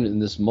I've learned in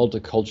this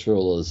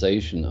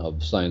multiculturalization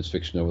of science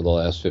fiction over the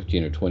last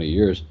 15 or 20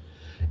 years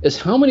is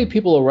how many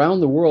people around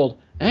the world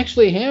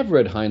actually have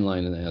read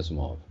Heinlein and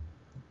Asimov.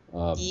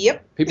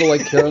 Yep. People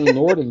like Carolyn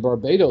Lord in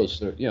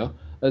Barbados, you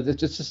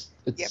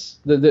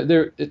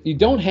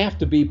don't have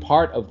to be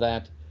part of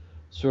that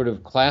sort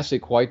of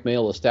classic white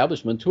male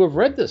establishment to have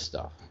read this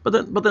stuff. But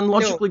then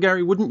logically, no.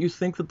 Gary, wouldn't you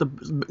think that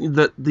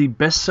the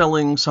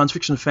best-selling science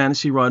fiction and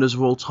fantasy writers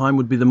of all time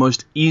would be the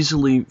most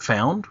easily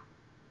found?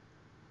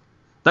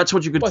 That's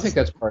what you could. Well, I think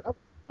that's part of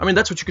it. I mean,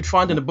 that's what you could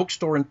find in a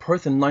bookstore in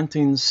Perth in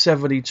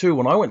 1972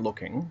 when I went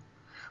looking,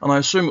 and I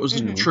assume it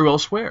was true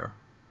elsewhere.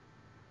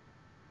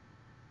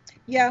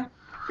 Yeah,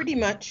 pretty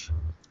much.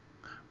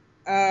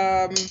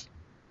 Let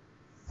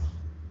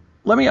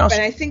me ask.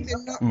 But I think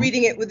they're not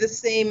reading it with the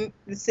same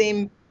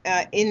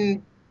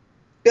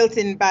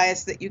built-in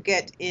bias that you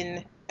get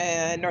in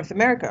North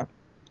America.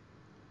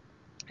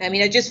 I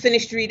mean, I just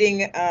finished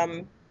reading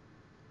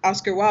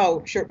Oscar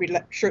Wilde, Short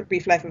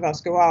Brief Life of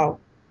Oscar Wilde,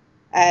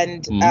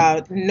 and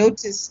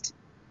noticed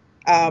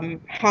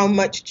how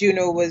much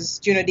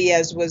Junot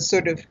Diaz was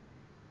sort of,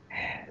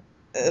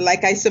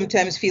 like I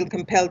sometimes feel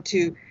compelled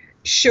to,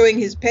 showing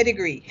his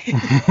pedigree.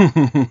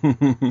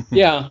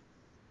 Yeah.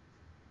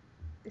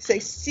 It's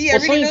like, see, I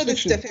really know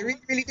this stuff. I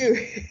really, really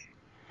do.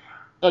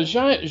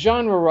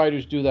 Genre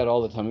writers do that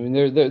all the time. I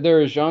mean,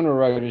 there are genre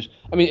writers.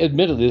 I mean,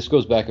 admittedly, this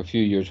goes back a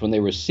few years when they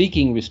were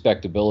seeking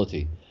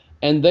respectability,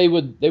 and they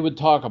would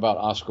talk about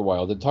Oscar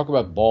Wilde, they'd talk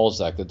about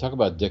Balzac, they'd talk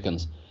about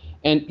Dickens,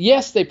 and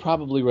yes, they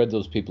probably read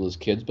those people as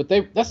kids, but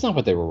that's not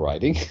what they were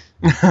writing.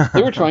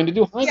 They were trying to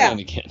do Heinlein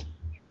again.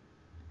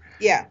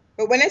 Yeah,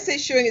 but when I say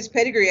showing his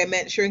pedigree, I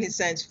meant showing his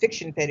science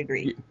fiction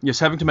pedigree. Yes,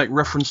 having to make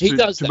reference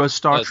to both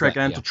Star Trek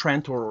and to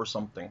Trantor or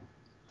something.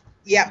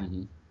 Yeah.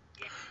 Mm-hmm.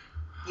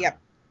 Yep.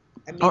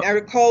 I mean, I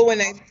recall when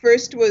I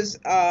first was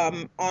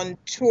on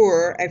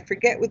tour, I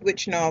forget with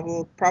which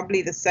novel,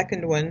 probably the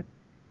second one.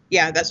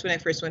 Yeah, that's when I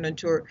first went on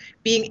tour.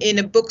 Being in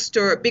a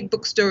bookstore, a big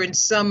bookstore in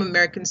some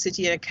American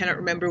city, and I cannot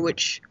remember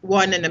which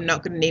one, and I'm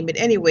not going to name it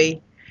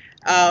anyway.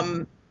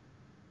 And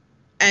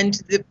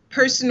the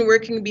person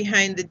working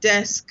behind the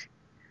desk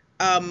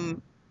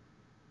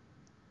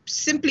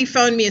simply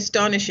found me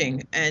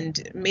astonishing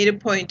and made a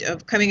point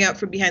of coming out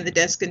from behind the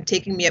desk and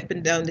taking me up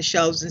and down the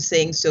shelves and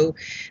saying, so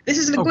this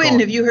is Le Guin,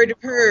 have you heard of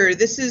her?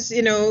 This is,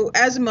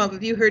 Asimov,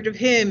 have you heard of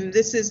him?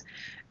 This is,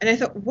 and I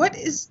thought, what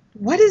is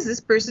this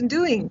person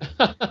doing?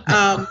 But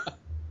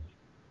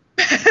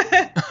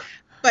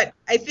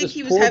I think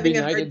he was having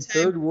a hard time.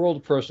 Third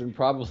world person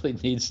probably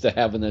needs to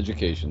have an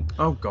education.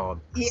 Oh,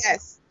 God.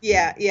 Yes.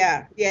 Yeah.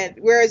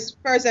 Whereas, as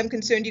far as I'm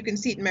concerned, you can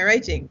see it in my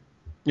writing.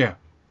 Yeah.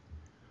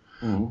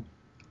 Mm-hmm.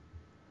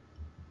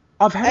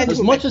 I've had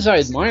as much as I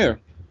admire.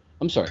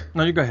 I'm sorry.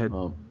 No, you go ahead.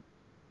 I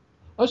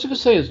was going to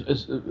say,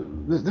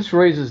 this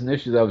raises an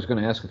issue that I was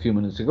going to ask a few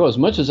minutes ago. As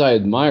much as I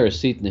admire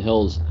Seton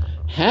Hill's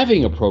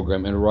having a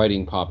program and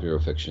writing popular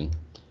fiction,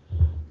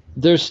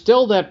 there's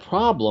still that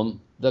problem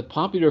that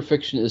popular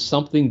fiction is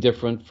something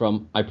different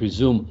from, I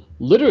presume,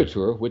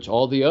 literature, which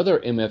all the other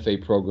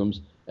MFA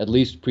programs at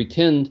least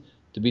pretend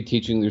to be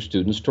teaching their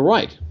students to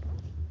write.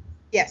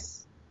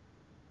 Yes.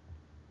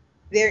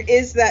 There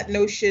is that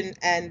notion,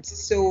 and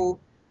so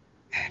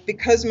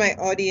because my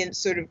audience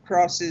sort of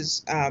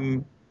crosses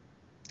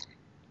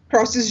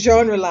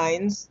genre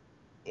lines,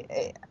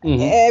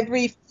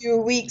 every few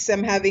weeks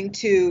I'm having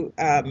to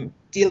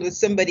deal with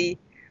somebody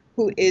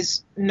who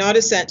is not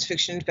a science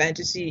fiction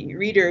fantasy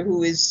reader,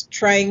 who is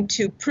trying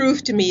to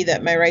prove to me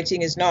that my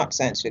writing is not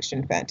science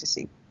fiction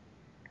fantasy.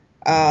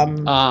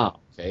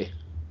 Okay.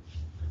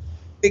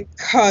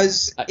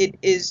 Because it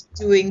is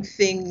doing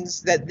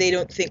things that they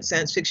don't think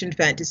science fiction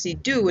fantasy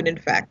do, and in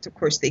fact, of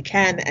course, they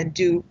can and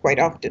do quite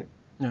often.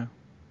 Yeah.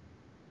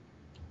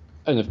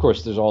 And of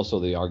course, there's also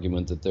the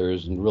argument that there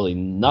is really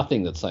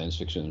nothing that science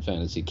fiction and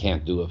fantasy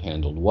can't do if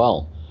handled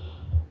well.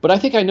 But I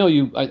think I know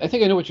you. I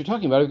think I know what you're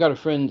talking about. I've got a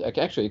friend,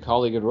 actually a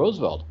colleague at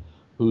Roosevelt,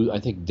 who I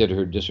think did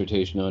her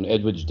dissertation on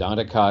Edwidge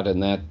Donnicott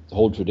and that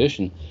whole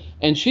tradition,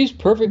 and she's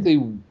perfectly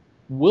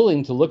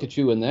willing to look at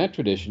you in that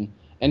tradition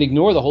and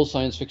ignore the whole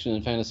science fiction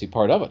and fantasy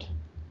part of it.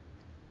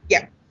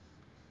 Yeah,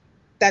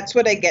 that's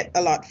what I get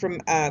a lot from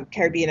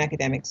Caribbean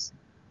academics.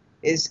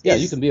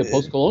 You can be a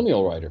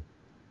post-colonial writer.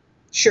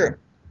 Sure.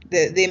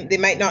 They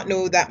might not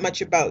know that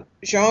much about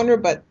genre,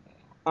 but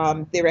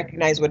they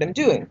recognize what I'm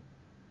doing.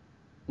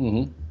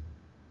 Mm-hmm.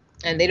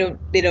 And they don't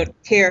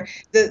care.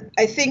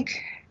 I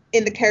think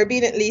in the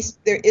Caribbean, at least,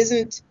 there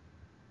isn't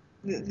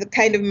the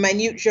kind of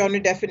minute genre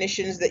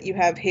definitions that you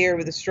have here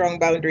with the strong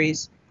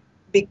boundaries.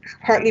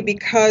 Partly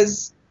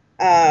because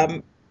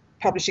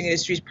publishing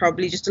industry is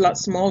probably just a lot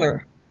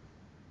smaller.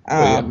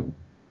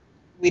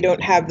 We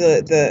don't have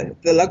the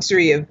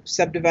luxury of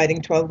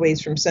subdividing 12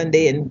 ways from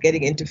Sunday and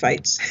getting into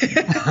fights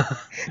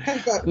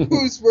about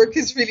whose work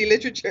is really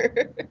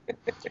literature.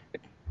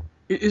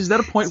 Is that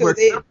a point where?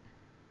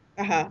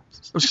 So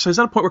is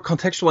that a point where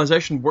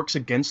contextualization works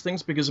against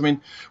things? Because I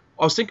mean,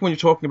 I was thinking when you're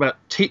talking about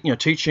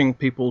teaching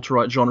people to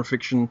write genre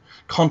fiction,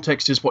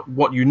 context is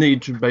what you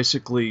need to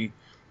basically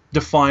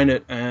define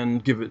it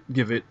and give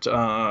it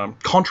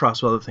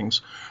contrast with other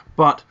things.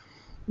 But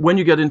when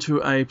you get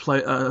into a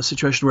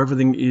situation where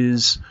everything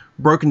is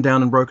broken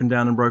down and broken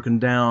down and broken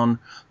down,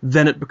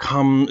 then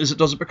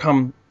does it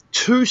become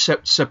too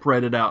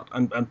separated out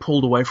and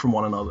pulled away from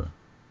one another?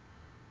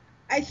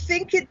 I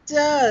think it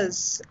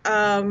does.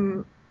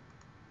 And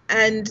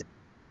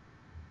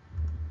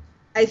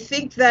I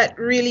think that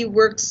really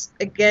works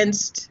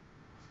against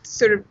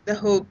sort of the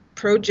whole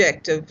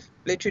project of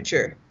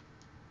literature.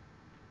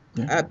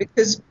 Yeah.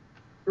 Because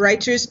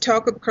writers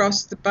talk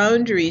across the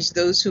boundaries,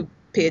 those who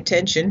pay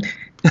attention.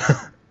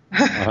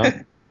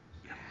 Uh-huh.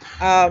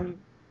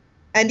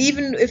 And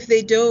even if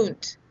they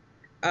don't,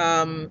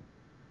 I'm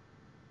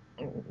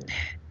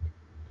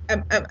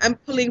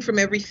pulling from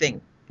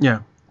everything. Yeah.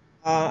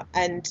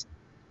 And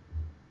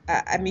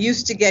I'm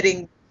used to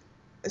getting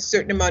a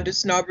certain amount of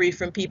snobbery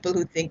from people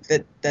who think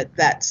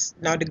that's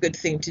not a good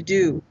thing to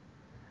do.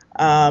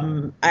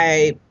 I'm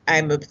a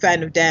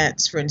fan of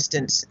dance, for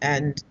instance,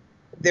 and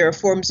there are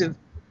forms of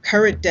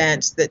current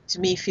dance that to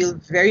me feel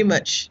very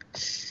much,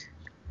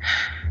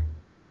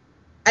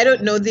 I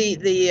don't know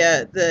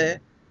the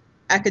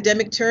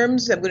academic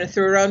terms I'm going to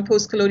throw around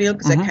post-colonial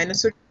because I kind of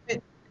sort of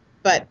it,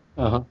 but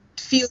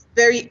feel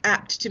very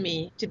apt to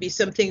me to be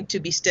something to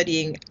be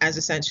studying as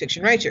a science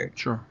fiction writer.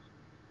 Sure.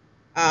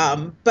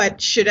 But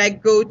should I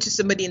go to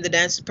somebody in the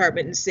dance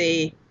department and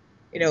say,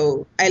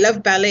 I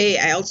love ballet,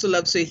 I also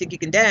love So You Think You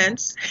Can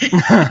Dance?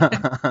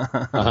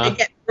 I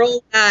get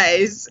rolled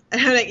eyes.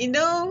 And I'm like,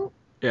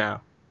 Yeah.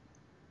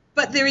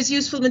 But there is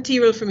useful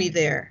material for me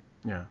there.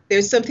 Yeah.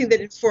 There's something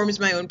that informs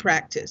my own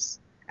practice.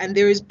 And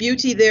there is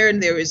beauty there,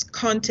 and there is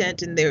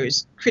content, and there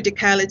is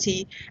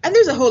criticality, and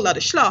there's a whole lot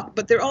of schlock,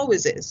 but there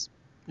always is.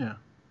 Yeah.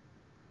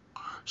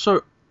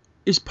 So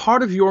is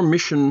part of your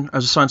mission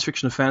as a science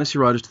fiction and fantasy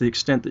writer, to the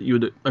extent that you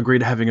would agree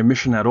to having a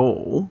mission at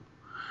all,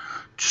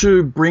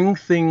 to bring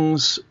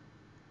things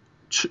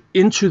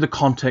into the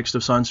context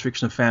of science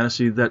fiction and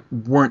fantasy that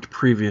weren't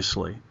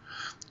previously,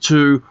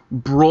 to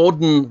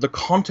broaden the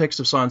context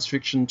of science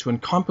fiction to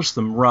encompass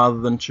them rather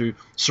than to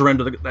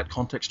surrender that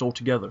context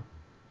altogether?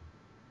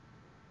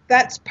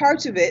 That's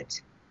part of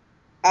it.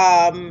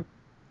 I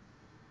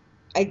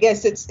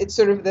guess it's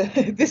sort of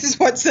this is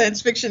what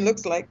science fiction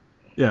looks like.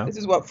 Yeah. This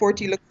is what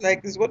 40 looks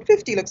like. This is what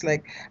 50 looks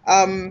like.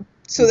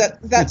 So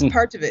that's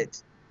part of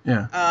it.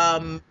 Yeah.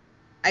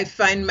 I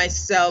find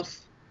myself,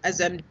 as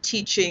I'm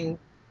teaching,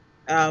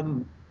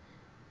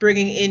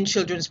 bringing in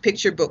children's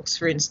picture books,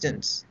 for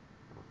instance,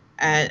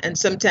 and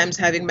sometimes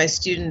having my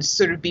students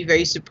sort of be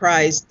very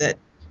surprised that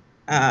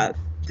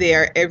they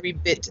are every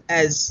bit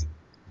as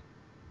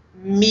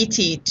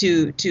meaty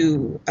to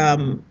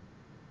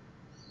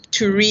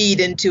read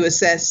and to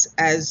assess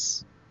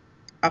as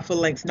a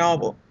full-length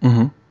novel.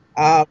 Mm-hmm.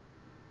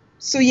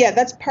 So yeah,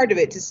 that's part of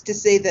it, is to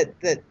say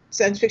that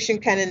science fiction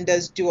canon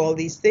does do all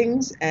these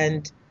things,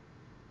 and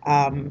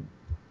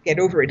get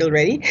over it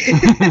already.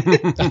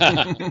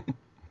 And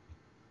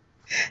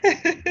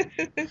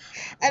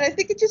I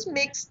think it just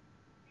makes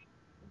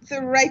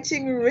the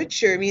writing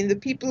richer. I mean, the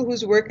people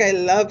whose work I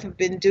love have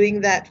been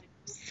doing that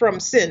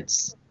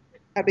since.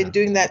 I've been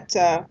doing that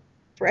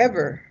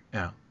forever.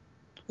 Yeah.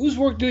 Whose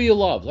work do you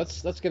love?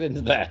 Let's get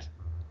into that.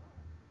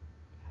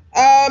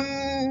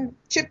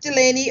 Chip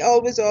Delaney,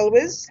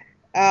 always.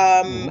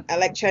 I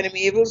like China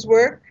Miéville's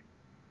work.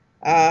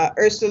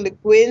 Ursula Le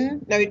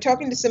Guin. Now you're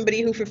talking to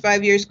somebody who for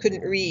 5 years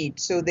couldn't read,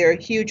 so there are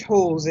huge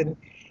holes in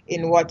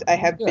what I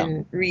have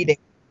been reading.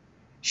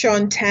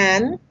 Sean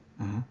Tan.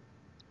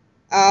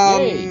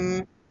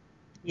 Yay.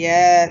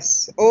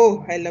 Yes.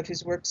 Oh, I love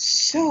his work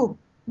so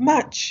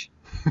much.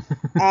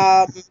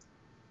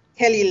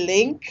 Kelly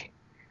Link.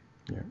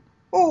 Yeah.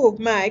 Oh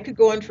my, I could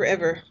go on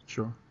forever.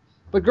 Sure.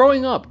 But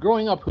growing up,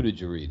 who did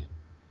you read?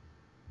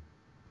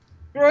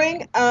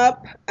 Growing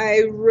up,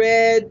 I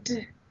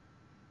read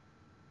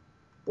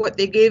what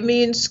they gave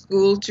me in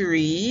school to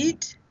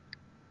read.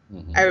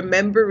 I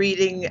remember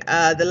reading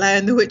The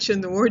Lion, the Witch,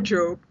 and the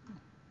Wardrobe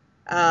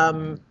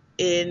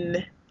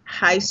in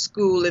high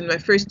school, in my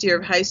first year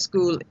of high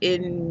school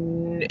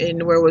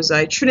in where was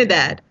I?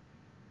 Trinidad.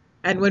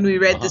 And when we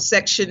read the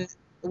section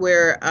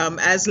where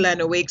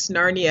Aslan awakes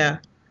Narnia,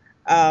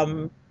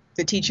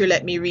 the teacher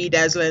let me read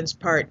Aslan's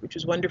part, which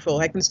was wonderful.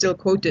 I can still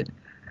quote it.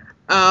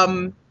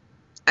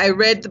 I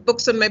read the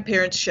books on my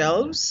parents'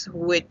 shelves,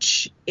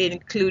 which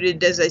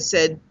included, as I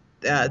said,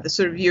 the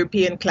sort of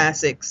European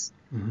classics,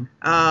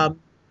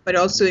 but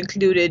also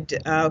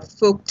included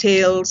folk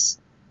tales,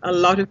 a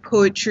lot of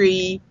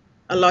poetry,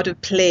 a lot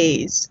of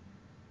plays.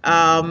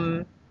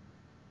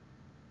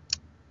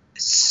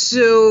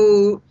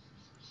 So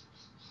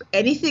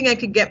anything I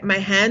could get my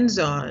hands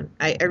on.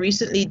 I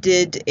recently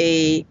did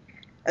a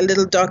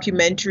little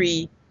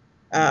documentary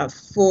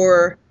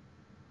for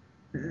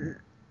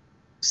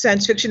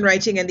science fiction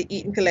writing and the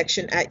Eaton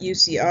Collection at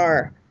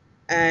UCR.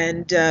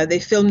 And they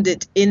filmed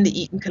it in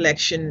the Eaton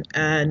Collection,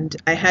 and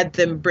I had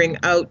them bring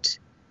out,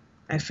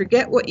 I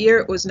forget what year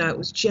it was now, it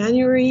was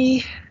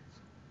January,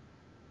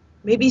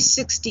 maybe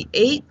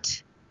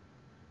 68,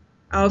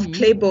 of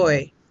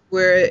Playboy,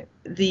 where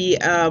the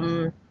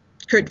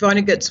Kurt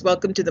Vonnegut's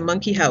Welcome to the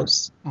Monkey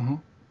House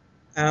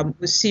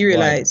was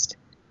serialized.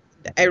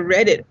 Right. I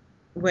read it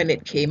when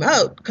it came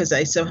out because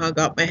I somehow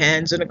got my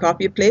hands on a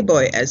copy of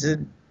Playboy as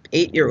an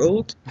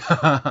 8-year-old.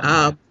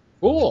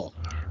 Cool.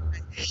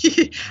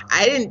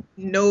 I didn't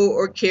know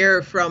or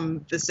care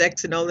from the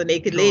sex and all the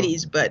naked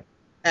ladies, but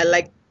I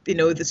liked,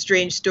 the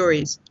strange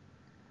stories.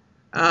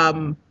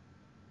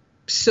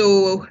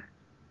 So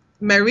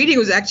my reading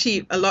was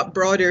actually a lot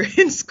broader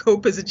in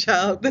scope as a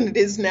child than it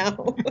is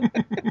now.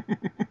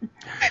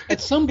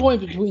 At some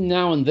point between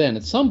now and then,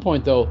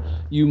 though,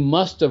 you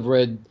must have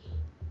read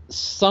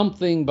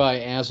something by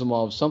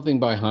Asimov, something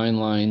by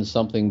Heinlein,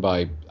 something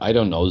by, I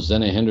don't know,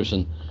 Zena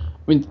Henderson.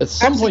 I mean, at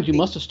some point you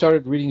must have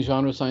started reading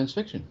genre science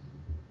fiction.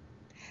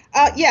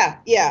 Yeah.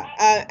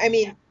 I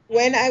mean,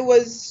 when I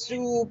was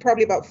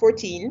probably about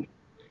 14,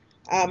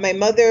 my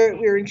mother,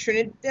 we were in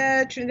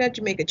Trinidad,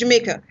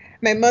 Jamaica.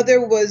 My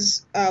mother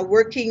was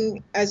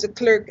working as a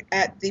clerk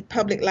at the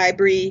public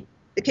library,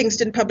 the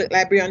Kingston Public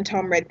Library on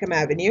Tom Redcombe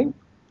Avenue.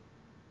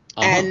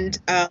 And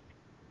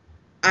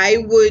I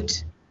would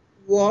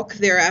walk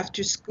there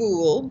after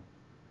school.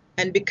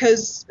 And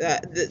because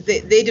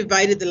they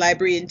divided the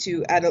library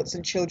into adults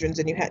and children's,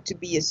 and you had to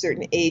be a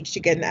certain age to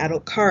get an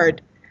adult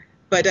card.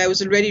 But I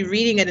was already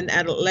reading at an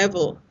adult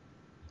level.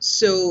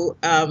 So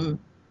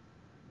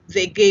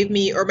they gave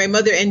me, or my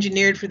mother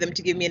engineered for them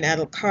to give me an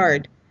adult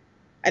card.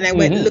 And I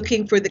went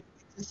looking for the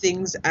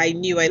things I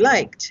knew I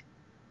liked.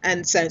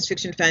 And science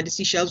fiction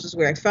fantasy shelves was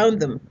where I found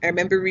them. I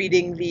remember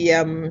reading the,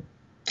 I'm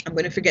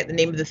going to forget the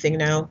name of the thing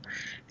now.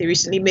 They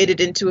recently made it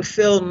into a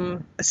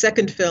film, a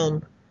second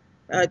film.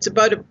 It's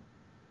about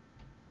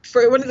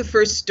for one of the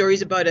first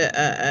stories about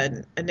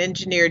an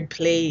engineered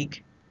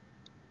plague.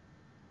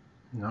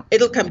 No.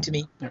 It'll come to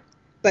me. Yeah.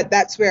 But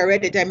that's where I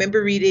read it. I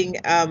remember reading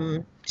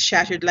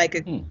Shattered Like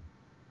a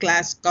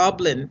Glass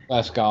Goblin.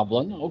 Glass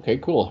Goblin. Okay,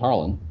 cool.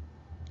 Harlan.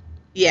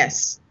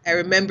 Yes. I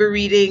remember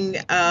reading,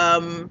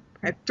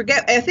 I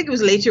forget, I think it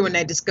was later when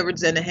I discovered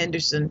Zena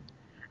Henderson.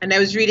 And I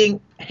was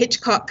reading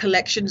Hitchcock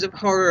collections of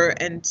horror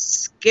and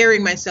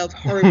scaring myself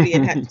horribly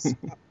and had to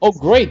stop. Oh,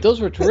 great.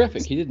 Those were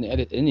terrific. He didn't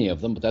edit any of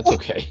them, but that's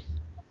okay.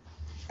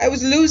 I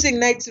was losing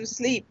nights of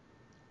sleep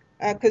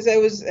because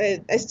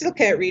I still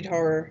can't read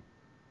horror.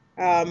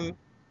 But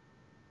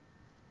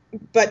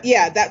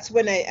yeah, that's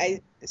when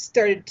I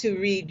started to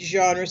read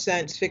genre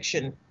science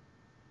fiction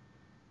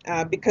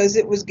because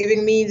it was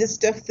giving me the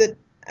stuff that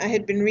I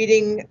had been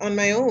reading on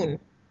my own.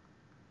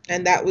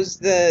 And that was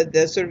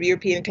the sort of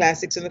European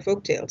classics and the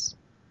folktales.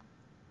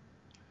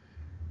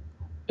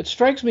 It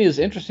strikes me as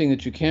interesting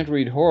that you can't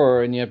read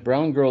horror, and yet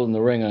Brown Girl in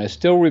the Ring, and I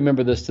still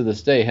remember this to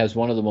this day, has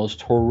one of the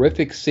most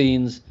horrific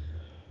scenes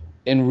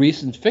in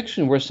recent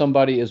fiction where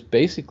somebody is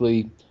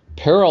basically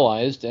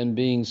paralyzed and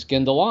being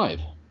skinned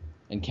alive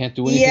and can't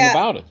do anything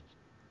about it.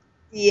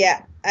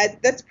 Yeah,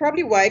 that's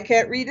probably why I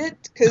can't read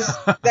it, because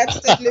that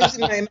stuff lives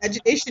in my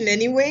imagination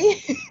anyway.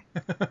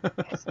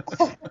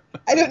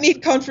 I don't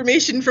need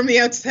confirmation from the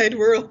outside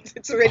world.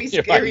 It's already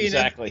scary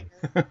enough.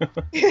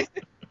 Exactly.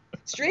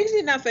 Strangely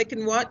enough, I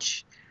can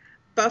watch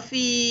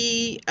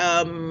Buffy,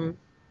 True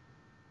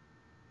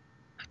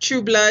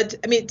Blood.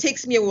 I mean, it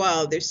takes me a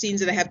while. There's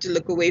scenes that I have to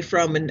look away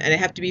from, and I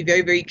have to be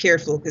very, very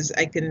careful because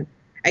I can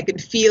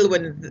feel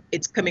when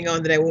it's coming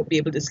on that I won't be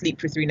able to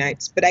sleep for 3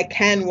 nights. But I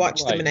can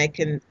watch them, and I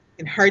can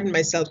harden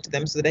myself to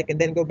them so that I can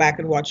then go back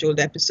and watch old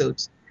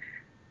episodes.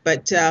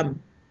 But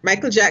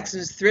Michael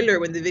Jackson's Thriller,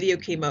 when the video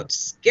came out,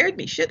 scared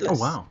me shitless. Oh,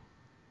 wow.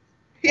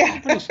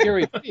 Yeah. Pretty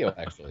scary video,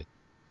 actually.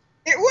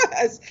 It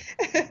was.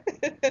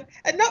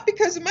 And not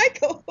because of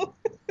Michael.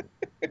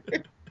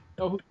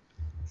 No,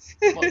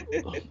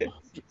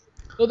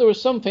 there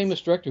was some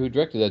famous director who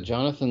directed that.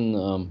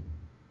 Jonathan,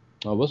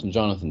 it wasn't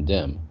Jonathan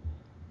Demme.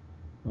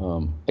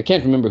 I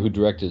can't remember who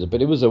directed it,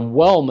 but it was a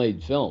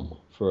well-made film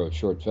for a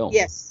short film.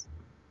 Yes.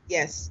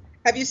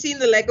 Have you seen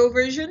the Lego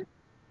version?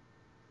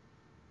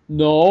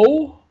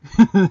 No.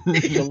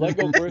 The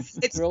Lego version.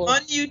 It's Thriller?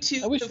 on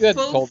YouTube. I wish you had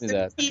told me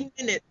that. 13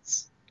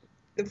 minutes.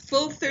 The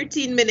full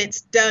 13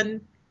 minutes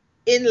done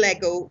in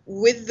Lego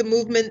with the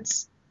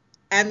movements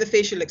and the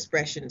facial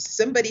expressions.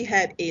 Somebody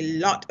had a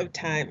lot of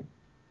time.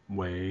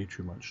 Way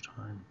too much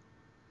time.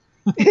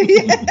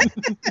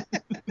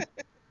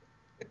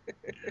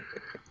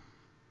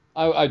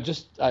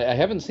 I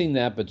haven't seen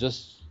that, but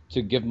just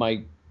to give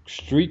my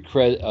street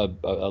cred a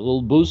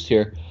little boost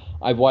here,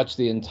 I've watched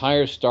the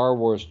entire Star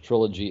Wars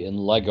trilogy in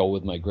Lego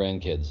with my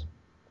grandkids.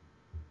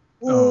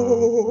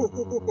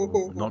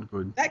 Oh, not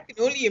good. That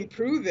can only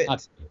improve it.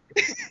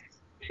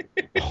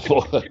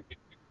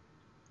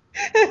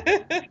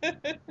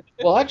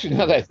 Well, actually,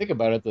 now that I think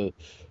about it,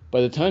 by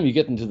the time you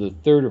get into the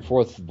 3rd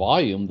or 4th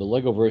volume, the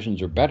Lego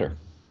versions are better.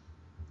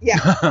 Yeah.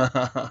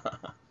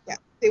 Yeah,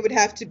 they would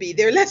have to be.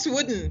 They're less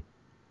wooden.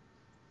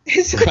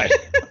 Right.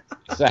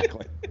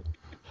 Exactly.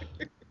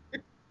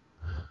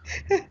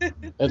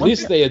 At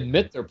least they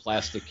admit they're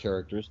plastic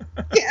characters.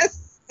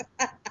 Yes.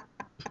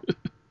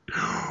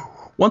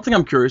 One thing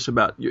I'm curious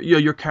about,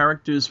 your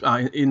characters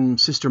in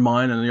Sister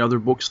Mine and the other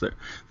books,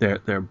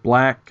 they're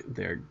black,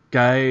 they're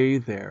gay,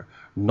 they're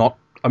not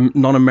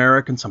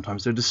non-American,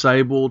 sometimes they're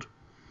disabled.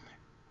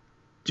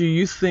 Do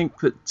you think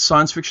that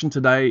science fiction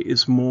today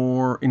is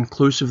more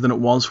inclusive than it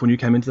was when you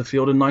came into the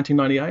field in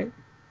 1998?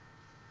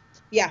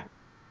 Yeah,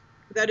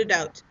 without a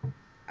doubt.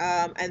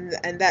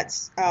 And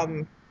that's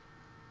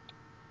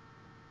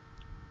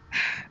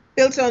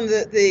built on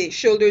the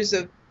shoulders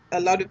of a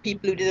lot of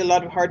people who did a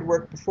lot of hard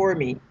work before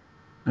me.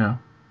 Yeah.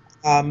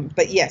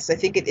 But yes, I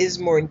think it is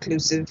more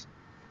inclusive.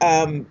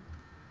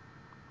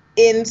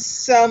 In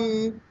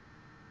some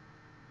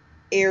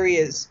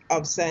areas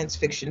of science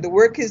fiction, the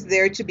work is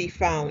there to be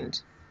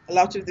found. A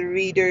lot of the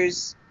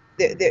readers,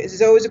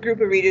 there's always a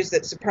group of readers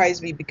that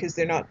surprise me because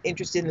they're not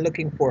interested in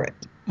looking for it.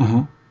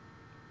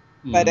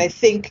 But I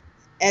think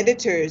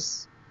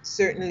editors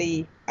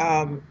certainly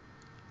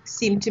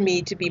seem to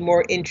me to be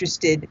more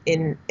interested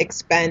in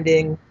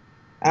expanding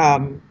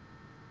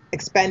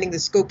the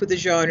scope of the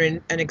genre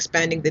and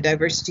expanding the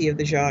diversity of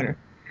the genre.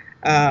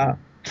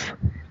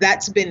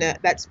 That's been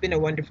a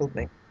wonderful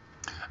thing.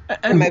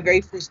 From my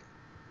very first.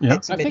 Yeah,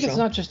 I think it's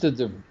not just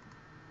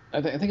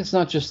I think it's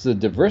not just the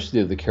diversity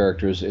of the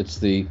characters; it's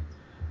the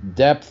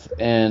depth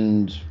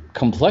and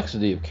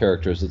complexity of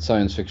characters that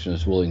science fiction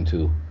is willing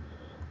to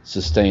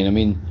sustain. I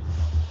mean,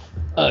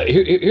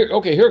 here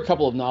are a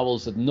couple of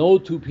novels that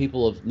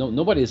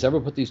nobody has ever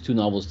put these two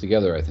novels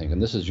together, I think,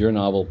 and this is your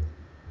novel,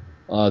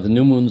 The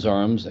New Moon's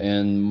Arms,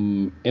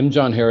 and M.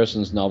 John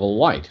Harrison's novel,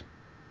 Light.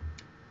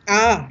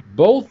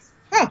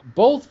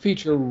 Both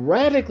feature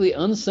radically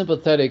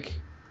unsympathetic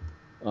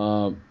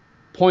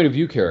point of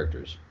view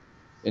characters.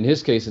 In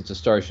his case, it's a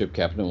starship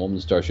captain, a woman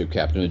starship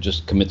captain who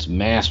just commits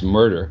mass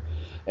murder.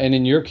 And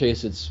in your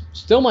case, it's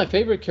still my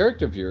favorite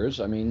character of yours.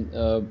 I mean,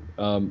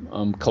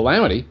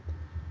 Calamity,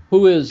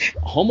 who is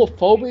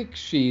homophobic.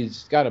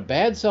 She's got a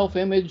bad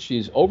self-image.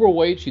 She's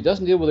overweight. She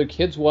doesn't deal with her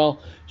kids well.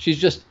 She's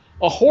just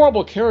a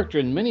horrible character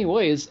in many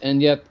ways,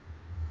 and yet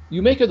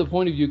you make her the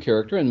point of view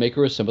character and make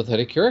her a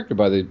sympathetic character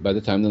by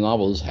the time the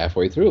novel is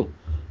halfway through.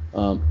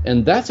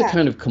 And that's a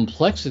kind of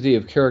complexity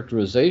of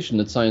characterization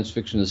that science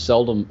fiction is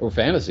seldom, or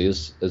fantasy,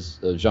 as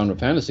genre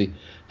fantasy,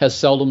 has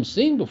seldom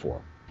seen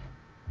before.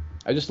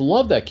 I just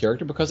love that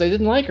character because I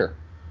didn't like her.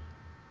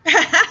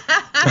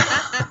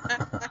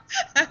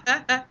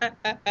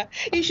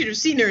 You should have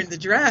seen her in the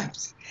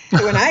drafts.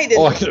 So when I did,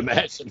 I can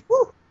imagine.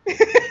 I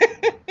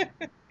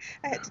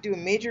had to do a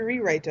major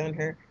rewrite on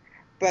her.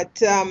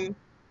 But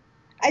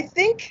I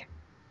think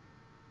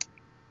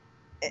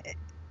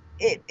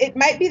it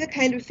might be the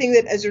kind of thing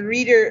that as a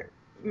reader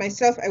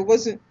myself, I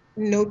wasn't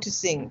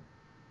noticing.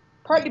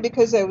 Partly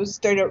because I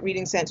started out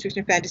reading science fiction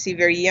and fantasy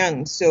very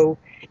young, so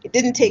it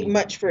didn't take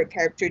much for a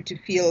character to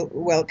feel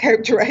well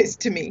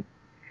characterized to me.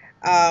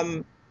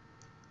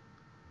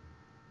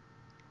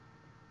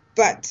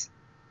 But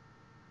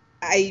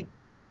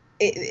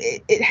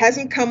it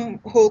hasn't come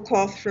whole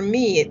cloth from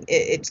me.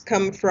 It's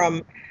come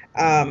from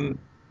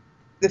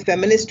the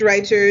feminist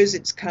writers.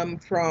 It's come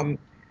from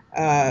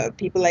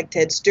people like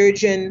Ted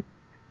Sturgeon,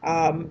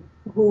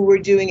 who were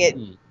doing it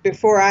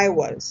before I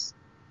was.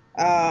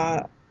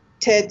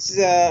 Ted's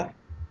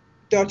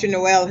daughter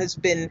Noelle has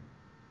been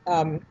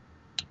going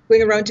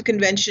around to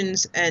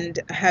conventions and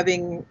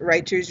having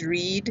writers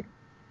read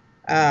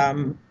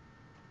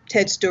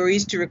Ted's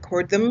stories to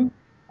record them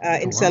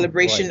in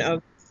celebration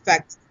of the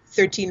fact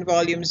 13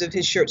 volumes of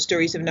his short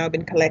stories have now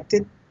been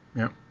collected.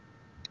 Yeah.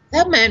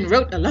 That man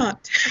wrote a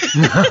lot.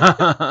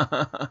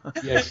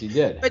 Yes, he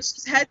did. But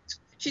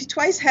she's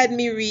twice had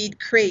me read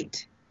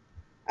Crate.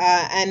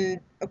 And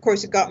of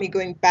course, it got me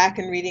going back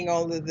and reading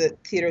all of the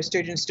Theodore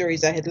Sturgeon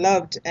stories I had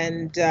loved.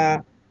 And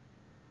the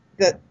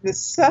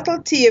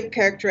subtlety of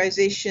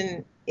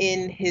characterization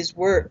in his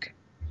work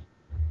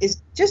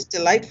is just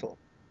delightful.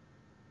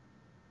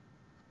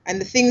 And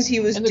the things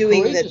he was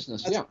doing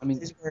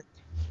his work.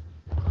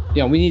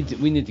 Yeah, we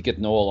need to get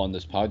Noel on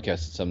this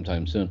podcast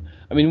sometime soon.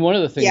 I mean, one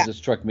of the things that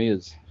struck me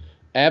as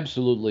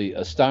absolutely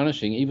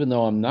astonishing, even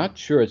though I'm not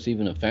sure it's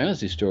even a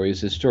fantasy story,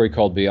 is his story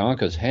called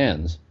Bianca's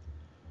Hands,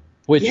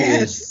 which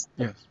is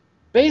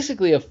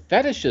basically a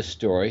fetishist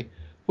story,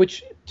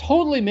 which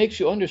totally makes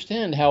you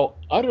understand how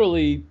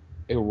utterly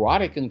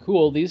erotic and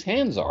cool these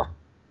hands are.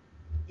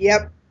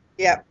 Yep.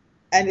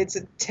 And it's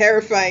a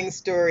terrifying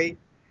story,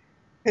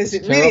 because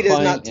it really does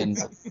not.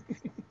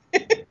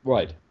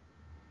 Right.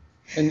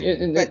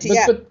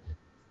 But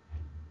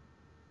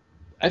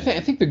I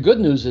think the good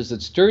news is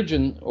that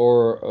Sturgeon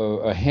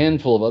or a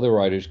handful of other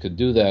writers could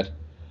do that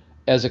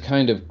as a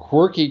kind of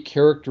quirky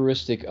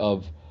characteristic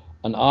of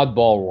an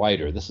oddball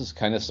writer. This is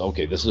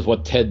this is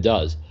what Ted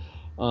does.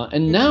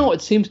 And now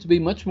it seems to be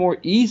much more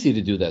easy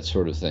to do that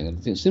sort of thing.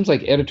 It seems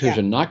like editors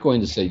are not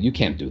going to say, you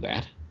can't do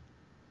that.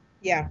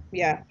 Yeah.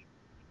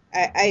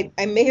 I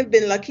may have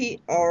been lucky,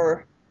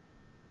 but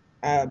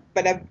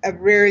I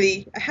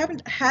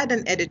haven't had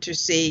an editor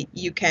say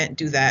you can't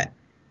do that,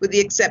 with the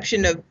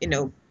exception of,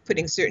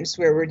 putting certain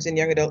swear words in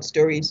young adult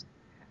stories.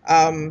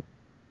 I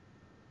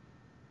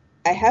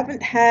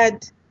haven't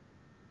had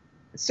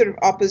sort of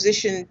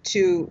opposition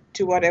to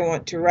what I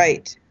want to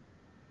write.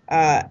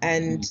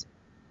 And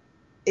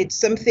it's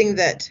something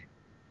that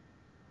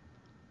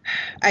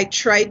I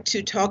try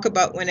to talk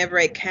about whenever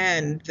I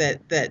can,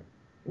 that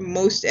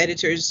most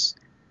editors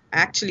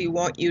actually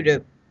want you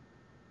to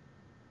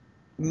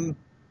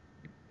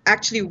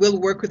actually will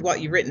work with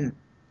what you've written.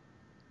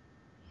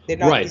 They're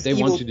not Right. these They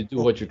evil want you to do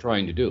people. what you're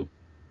trying to do.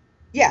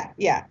 Yeah,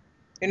 yeah.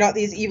 They're not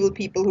these evil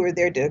people who are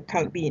there to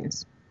count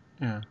beans.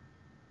 Yeah.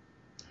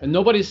 And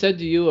nobody said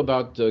to you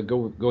about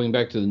going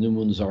back to the New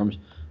Moon's Arms.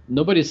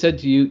 Nobody said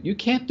to you, you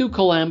can't do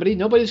Calamity.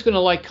 Nobody's going to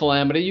like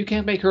Calamity. You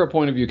can't make her a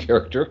point of view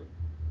character.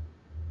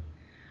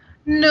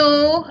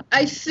 No,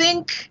 I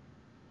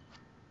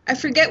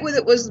forget whether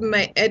it was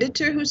my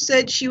editor who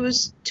said she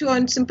was too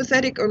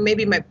unsympathetic, or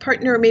maybe my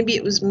partner, or maybe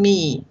it was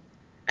me.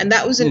 And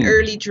that was in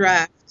early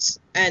drafts,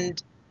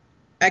 and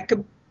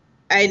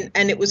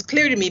and it was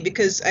clear to me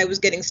because I was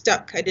getting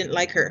stuck. I didn't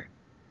like her,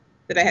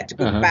 that I had to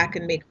go back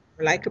and make her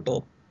more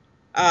likable.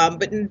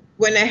 But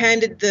when I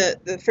handed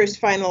the first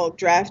final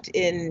draft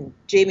in,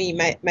 Jamie,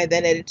 my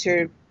then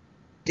editor,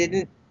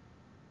 didn't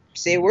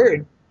say a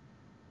word.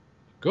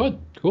 Good,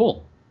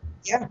 cool.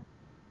 Yeah.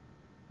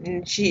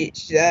 And she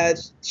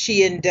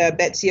and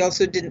Betsy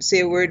also didn't say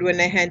a word when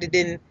I handed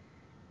in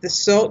the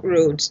Salt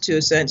Roads to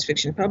a science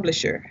fiction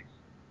publisher.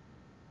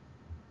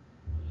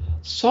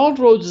 Salt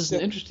Roads is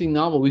an interesting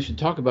novel. We should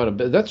talk about it.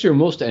 But that's your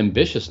most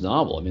ambitious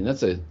novel. I mean,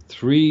 that's a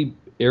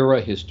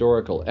 3-era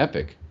historical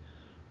epic.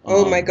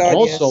 Oh my God!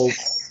 Also,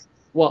 yes.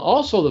 Well,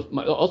 also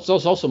it's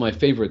also my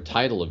favorite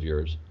title of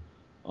yours,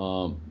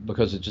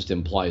 because it just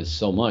implies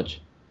so much.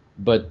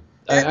 But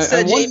That's I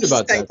wondered Jamie's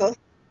about title.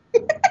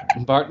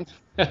 that. Pardon?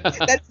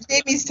 That's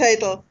Jamie's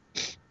title.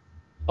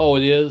 Oh,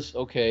 it is?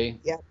 Okay.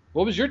 Yeah.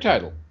 What was your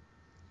title?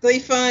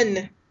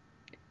 Griffon.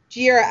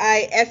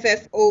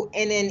 Griffone.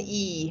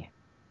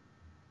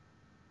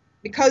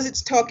 Because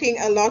it's talking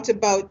a lot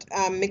about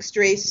mixed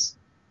race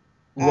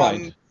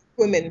Right.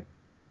 women.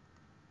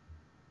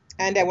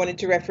 And I wanted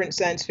to reference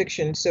science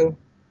fiction, so.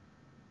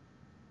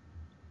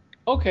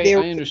 Okay,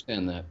 I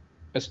understand that.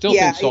 I still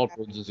think Salt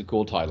Roads is a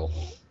cool title.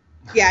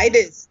 Yeah, it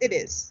is. It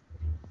is.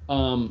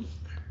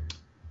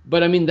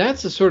 But I mean,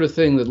 that's the sort of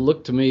thing that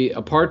looked to me,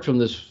 apart from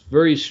this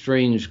very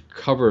strange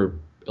cover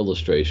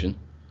illustration,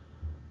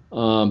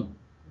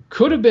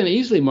 could have been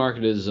easily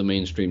marketed as a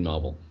mainstream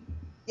novel.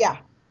 Yeah.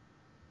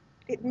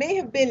 It may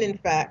have been, in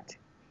fact.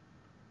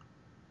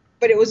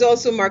 But it was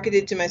also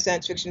marketed to my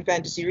science fiction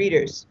fantasy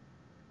readers.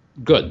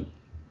 Good.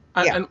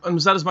 And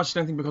was that as much as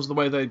anything because of the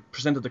way they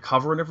presented the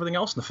cover and everything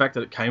else, and the fact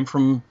that it came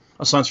from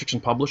a science fiction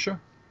publisher?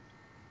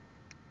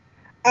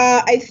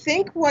 I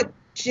think what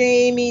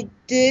Jamie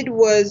did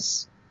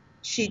was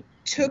she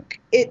took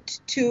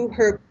it to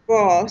her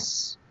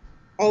boss,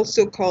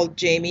 also called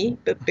Jamie,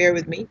 but bear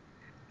with me,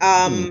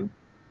 who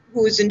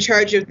was in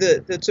charge of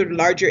the sort of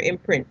larger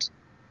imprint,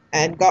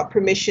 and got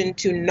permission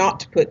to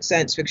not put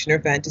science fiction or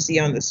fantasy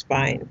on the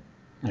spine.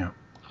 Yeah.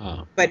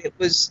 But it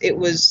was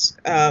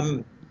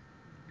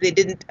they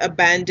didn't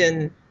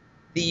abandon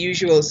the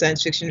usual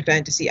science fiction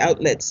fantasy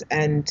outlets,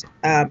 and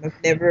I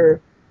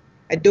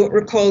don't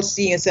recall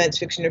seeing a science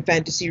fiction or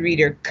fantasy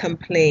reader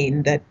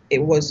complain that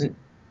it wasn't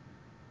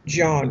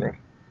genre.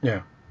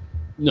 Yeah.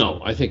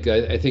 No, I think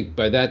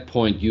by that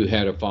point you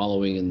had a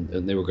following,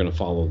 and they were going to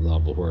follow the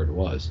novel where it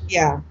was.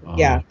 Yeah.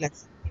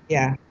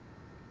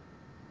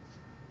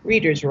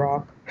 Readers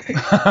rock.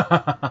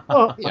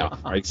 Well, yeah,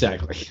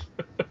 exactly.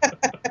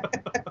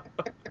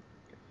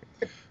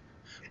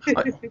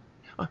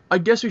 I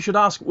guess we should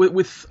ask,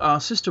 with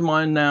Sister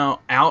Mind now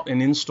out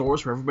and in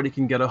stores where everybody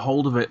can get a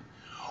hold of it,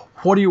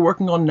 what are you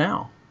working on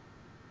now?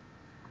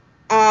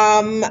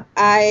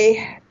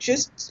 I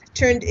just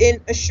turned in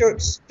a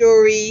short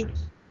story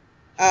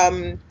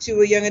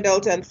to a young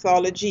adult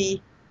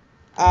anthology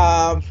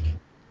that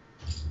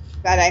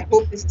I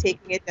hope is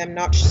taking it. I'm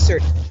not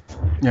certain.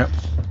 Yep.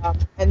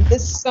 And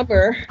this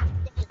summer,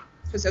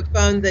 because I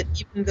found that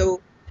even though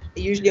I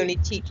usually only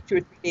teach 2 or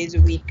 3 days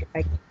a week,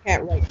 I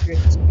can't write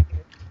during the summer.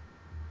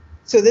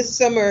 So this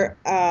summer,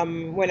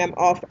 when I'm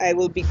off, I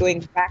will be going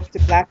back to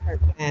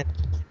Blackheart Man,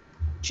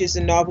 which is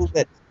a novel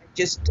that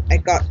I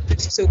got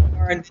so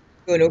far and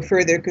didn't go no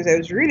further because I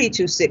was really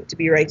too sick to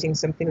be writing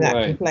something that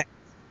complex.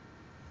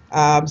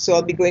 So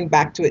I'll be going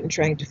back to it and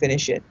trying to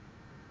finish it,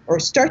 or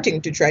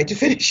starting to try to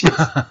finish it.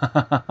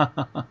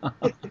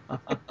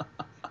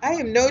 I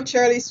am no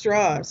Charlie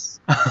Strauss.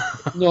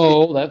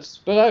 No,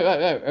 but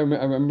I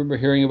remember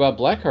hearing about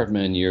Blackheart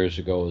Man years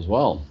ago as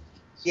well.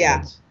 So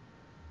yeah.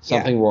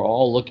 Something we're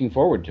all looking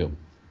forward to.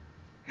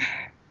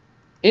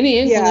 Any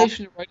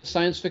inclination to write a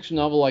science fiction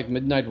novel like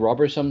Midnight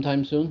Robber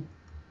sometime soon?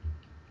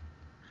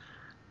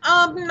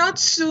 Not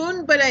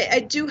soon, but I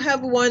do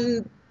have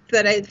one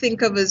that I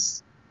think of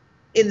as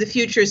in the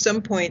future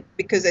some point,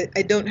 because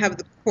I don't have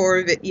the core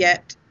of it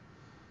yet.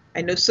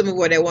 I know some of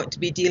what I want to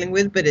be dealing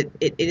with, but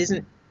it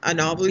isn't a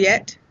novel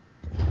yet.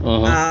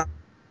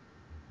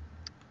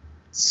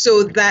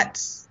 So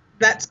that's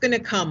going to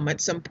come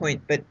at some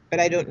point, but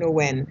I don't know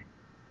when.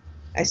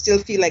 I still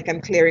feel like I'm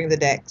clearing the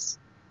decks.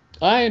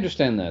 I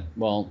understand that.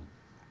 Well,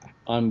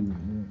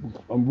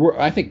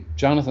 I think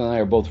Jonathan and I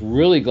are both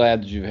really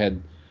glad that you've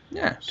had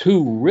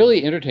 2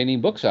 really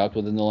entertaining books out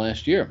within the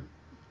last year.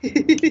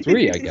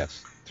 3, I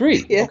guess.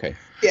 3. Yeah. Okay.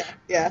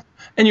 Yeah.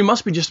 And you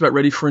must be just about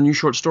ready for a new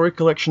short story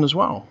collection as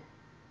well.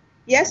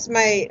 Yes,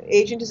 my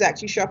agent is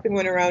actually shopping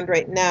one around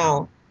right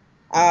now.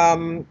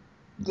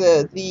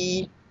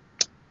 The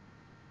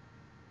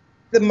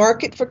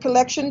market for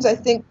collections, I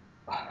think,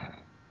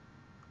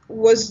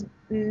 was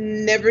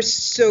never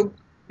so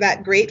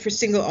that great for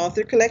single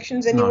author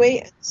collections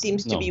anyway. It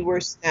seems to be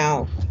worse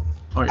now.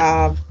 Oh,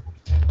 yeah.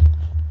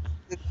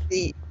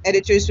 The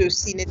editors who have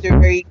seen it are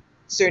very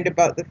concerned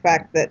about the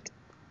fact that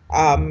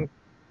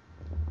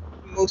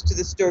most of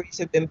the stories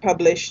have been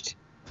published.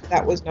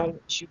 That was not an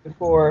issue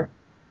before.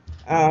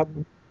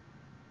 And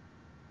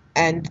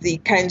the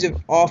kinds of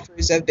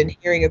offers I've been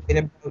hearing have been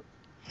about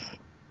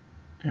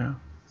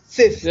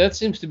fifth. That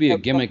seems to be a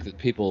gimmick that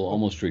people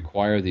almost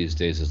require these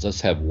days, is let's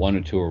have 1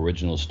 or 2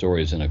 original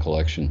stories in a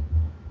collection.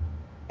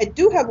 I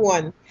do have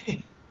one.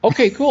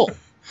 Okay, cool.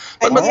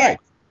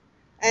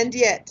 And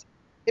yet,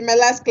 in my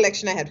last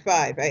collection, I had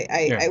 5.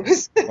 I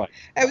was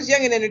I was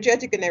young and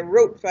energetic, and I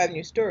wrote 5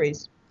 new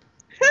stories.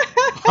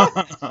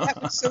 That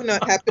would so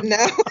not happen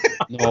now.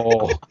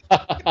 No.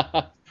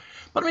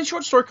 But I mean,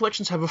 short story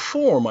collections have a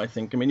form, I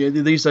think. I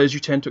mean, these days you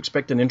tend to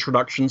expect an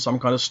introduction, some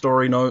kind of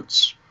story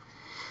notes.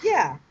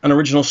 Yeah. An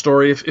original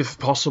story, if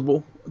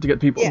possible, to get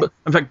people. Yeah. But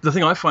in fact, the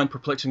thing I find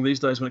perplexing these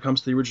days when it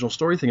comes to the original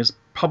story thing is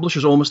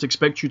publishers almost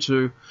expect you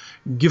to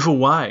give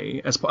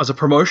away, as a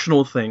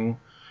promotional thing,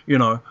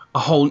 a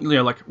whole,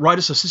 like, write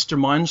us a Sister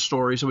Mine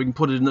story so we can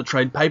put it in the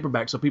trade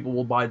paperback so people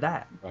will buy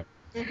that. Right.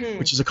 Mm-hmm.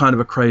 Which is a kind of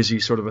a crazy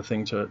sort of a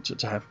thing to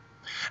have.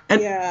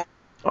 And yeah.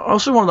 I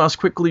also wanted to ask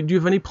quickly, do you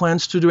have any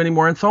plans to do any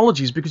more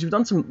anthologies? Because you've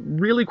done some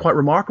really quite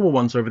remarkable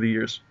ones over the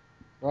years.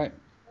 Right.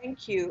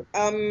 Thank you.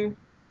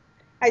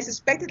 I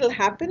suspect it'll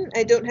happen.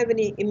 I don't have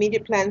any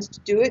immediate plans to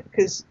do it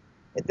because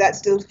that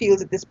still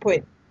feels at this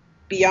point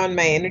beyond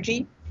my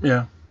energy.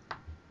 Yeah.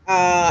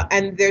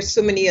 And there's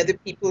so many other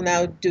people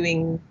now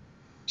doing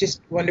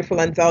just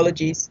wonderful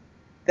anthologies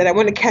that I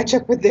want to catch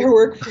up with their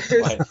work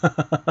first.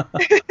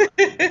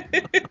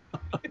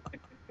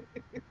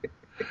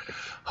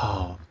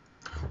 Oh.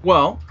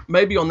 Well,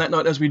 maybe on that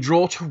note, as we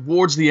draw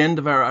towards the end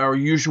of our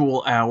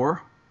usual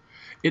hour,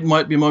 it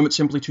might be a moment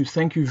simply to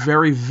thank you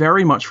very,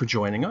 very much for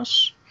joining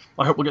us.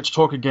 I hope we'll get to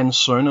talk again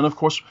soon. And, of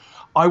course,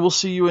 I will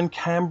see you in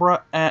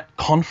Canberra at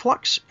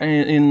Conflux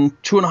in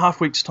 2.5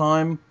 weeks'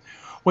 time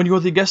when you're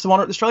the guest of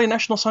honor at the Australian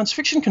National Science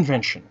Fiction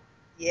Convention.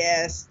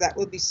 Yes, that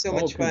will be so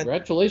much fun.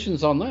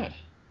 Congratulations on that.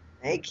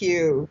 Thank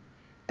you.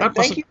 And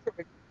thank you for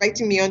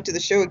inviting me onto the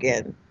show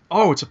again.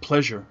 Oh, it's a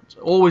pleasure. It's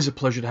always a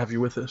pleasure to have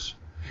you with us.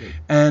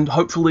 And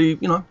hopefully,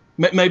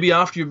 maybe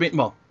after you've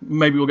been,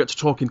 maybe we'll get to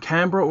talk in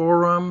Canberra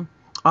or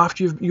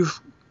after you've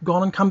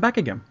gone and come back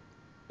again.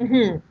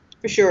 Mm-hmm.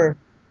 For sure.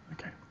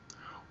 Okay.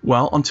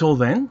 Well, until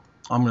then,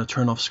 I'm going to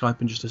turn off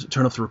Skype and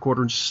turn off the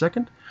recorder in just a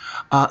second.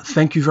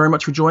 Thank you very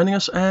much for joining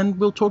us, and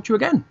we'll talk to you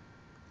again.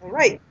 All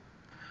right.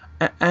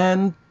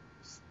 And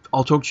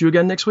I'll talk to you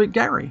again next week,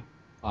 Gary.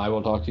 I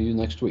will talk to you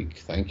next week.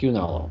 Thank you,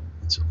 Nalo.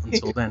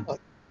 Until then.